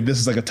surprise me if this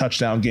is like a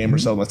touchdown game or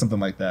something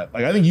like that.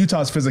 I think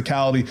Utah's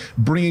physicality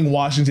bringing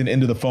Washington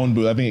into the phone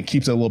booth, I think it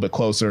keeps it a little bit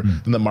closer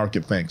than the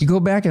market thinks. You go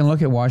back and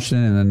look at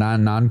Washington in the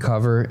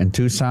non-cover in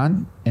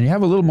Tucson, and you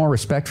have a little more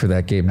respect for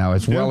that game now,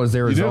 as well as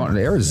Arizona.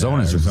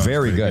 Arizona is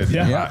very good.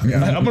 I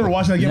remember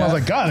watching that game. I was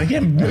like, God, if we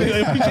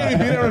can't even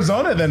beat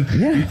Arizona, then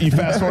you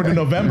fast forward to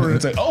November and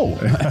it's like, oh,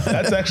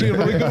 that's actually a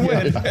really good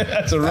win.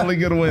 That's a really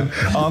good win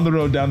on the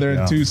road down there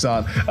in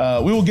Tucson.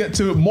 We will get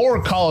to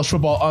more college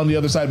football on the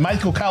other side.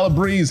 Michael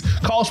Calabrese,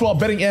 college football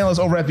betting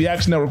analyst over at the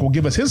Action Network, will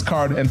give us his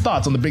card and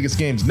thoughts on the biggest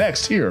games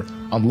next here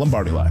on the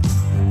Lombardi Line.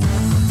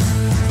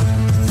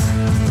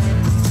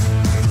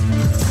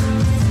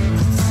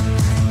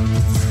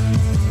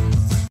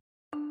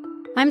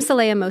 I'm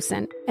Saleha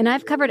Mohsen, and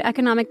I've covered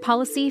economic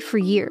policy for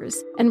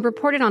years and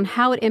reported on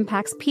how it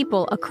impacts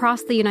people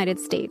across the United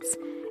States.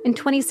 In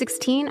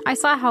 2016, I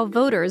saw how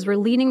voters were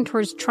leaning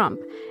towards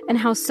Trump and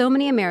how so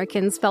many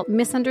Americans felt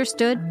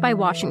misunderstood by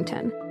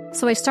Washington.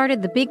 So I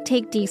started The Big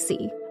Take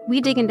DC.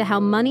 We dig into how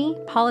money,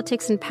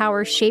 politics, and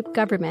power shape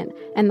government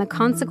and the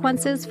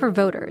consequences for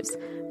voters.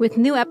 With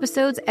new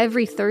episodes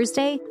every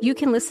Thursday, you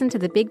can listen to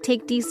The Big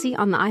Take DC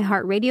on the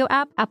iHeartRadio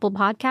app, Apple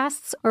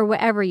Podcasts, or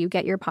wherever you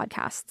get your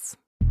podcasts.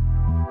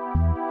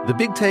 The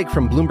Big Take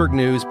from Bloomberg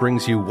News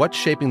brings you what's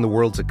shaping the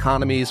world's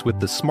economies with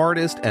the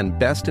smartest and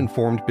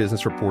best-informed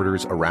business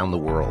reporters around the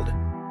world.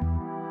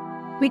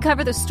 We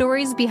cover the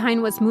stories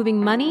behind what's moving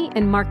money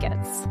and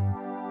markets,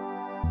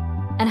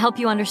 and help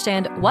you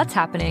understand what's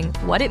happening,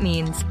 what it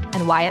means,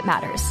 and why it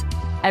matters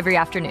every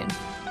afternoon.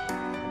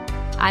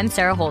 I'm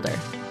Sarah Holder.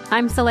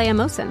 I'm Saleha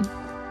Mohsen.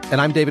 And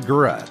I'm David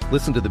Gura.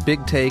 Listen to The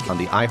Big Take on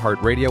the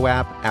iHeartRadio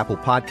app, Apple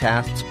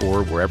Podcasts,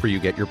 or wherever you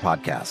get your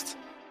podcasts.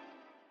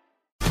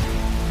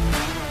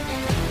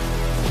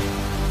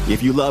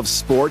 If you love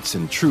sports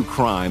and true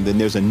crime, then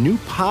there's a new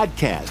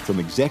podcast from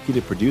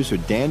executive producer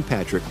Dan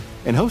Patrick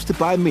and hosted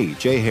by me,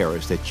 Jay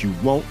Harris, that you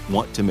won't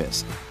want to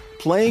miss.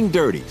 Playing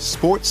Dirty: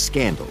 Sports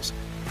Scandals.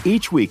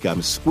 Each week,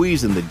 I'm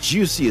squeezing the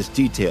juiciest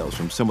details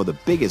from some of the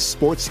biggest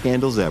sports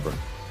scandals ever.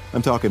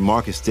 I'm talking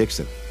Marcus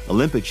Dixon,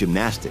 Olympic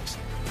gymnastics,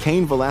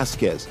 Cain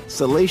Velasquez,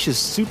 salacious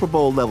Super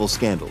Bowl-level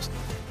scandals.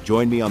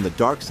 Join me on the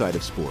dark side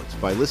of sports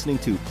by listening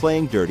to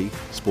Playing Dirty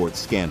Sports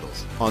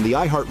Scandals on the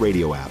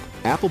iHeartRadio app,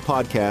 Apple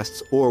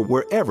Podcasts, or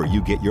wherever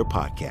you get your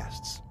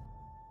podcasts.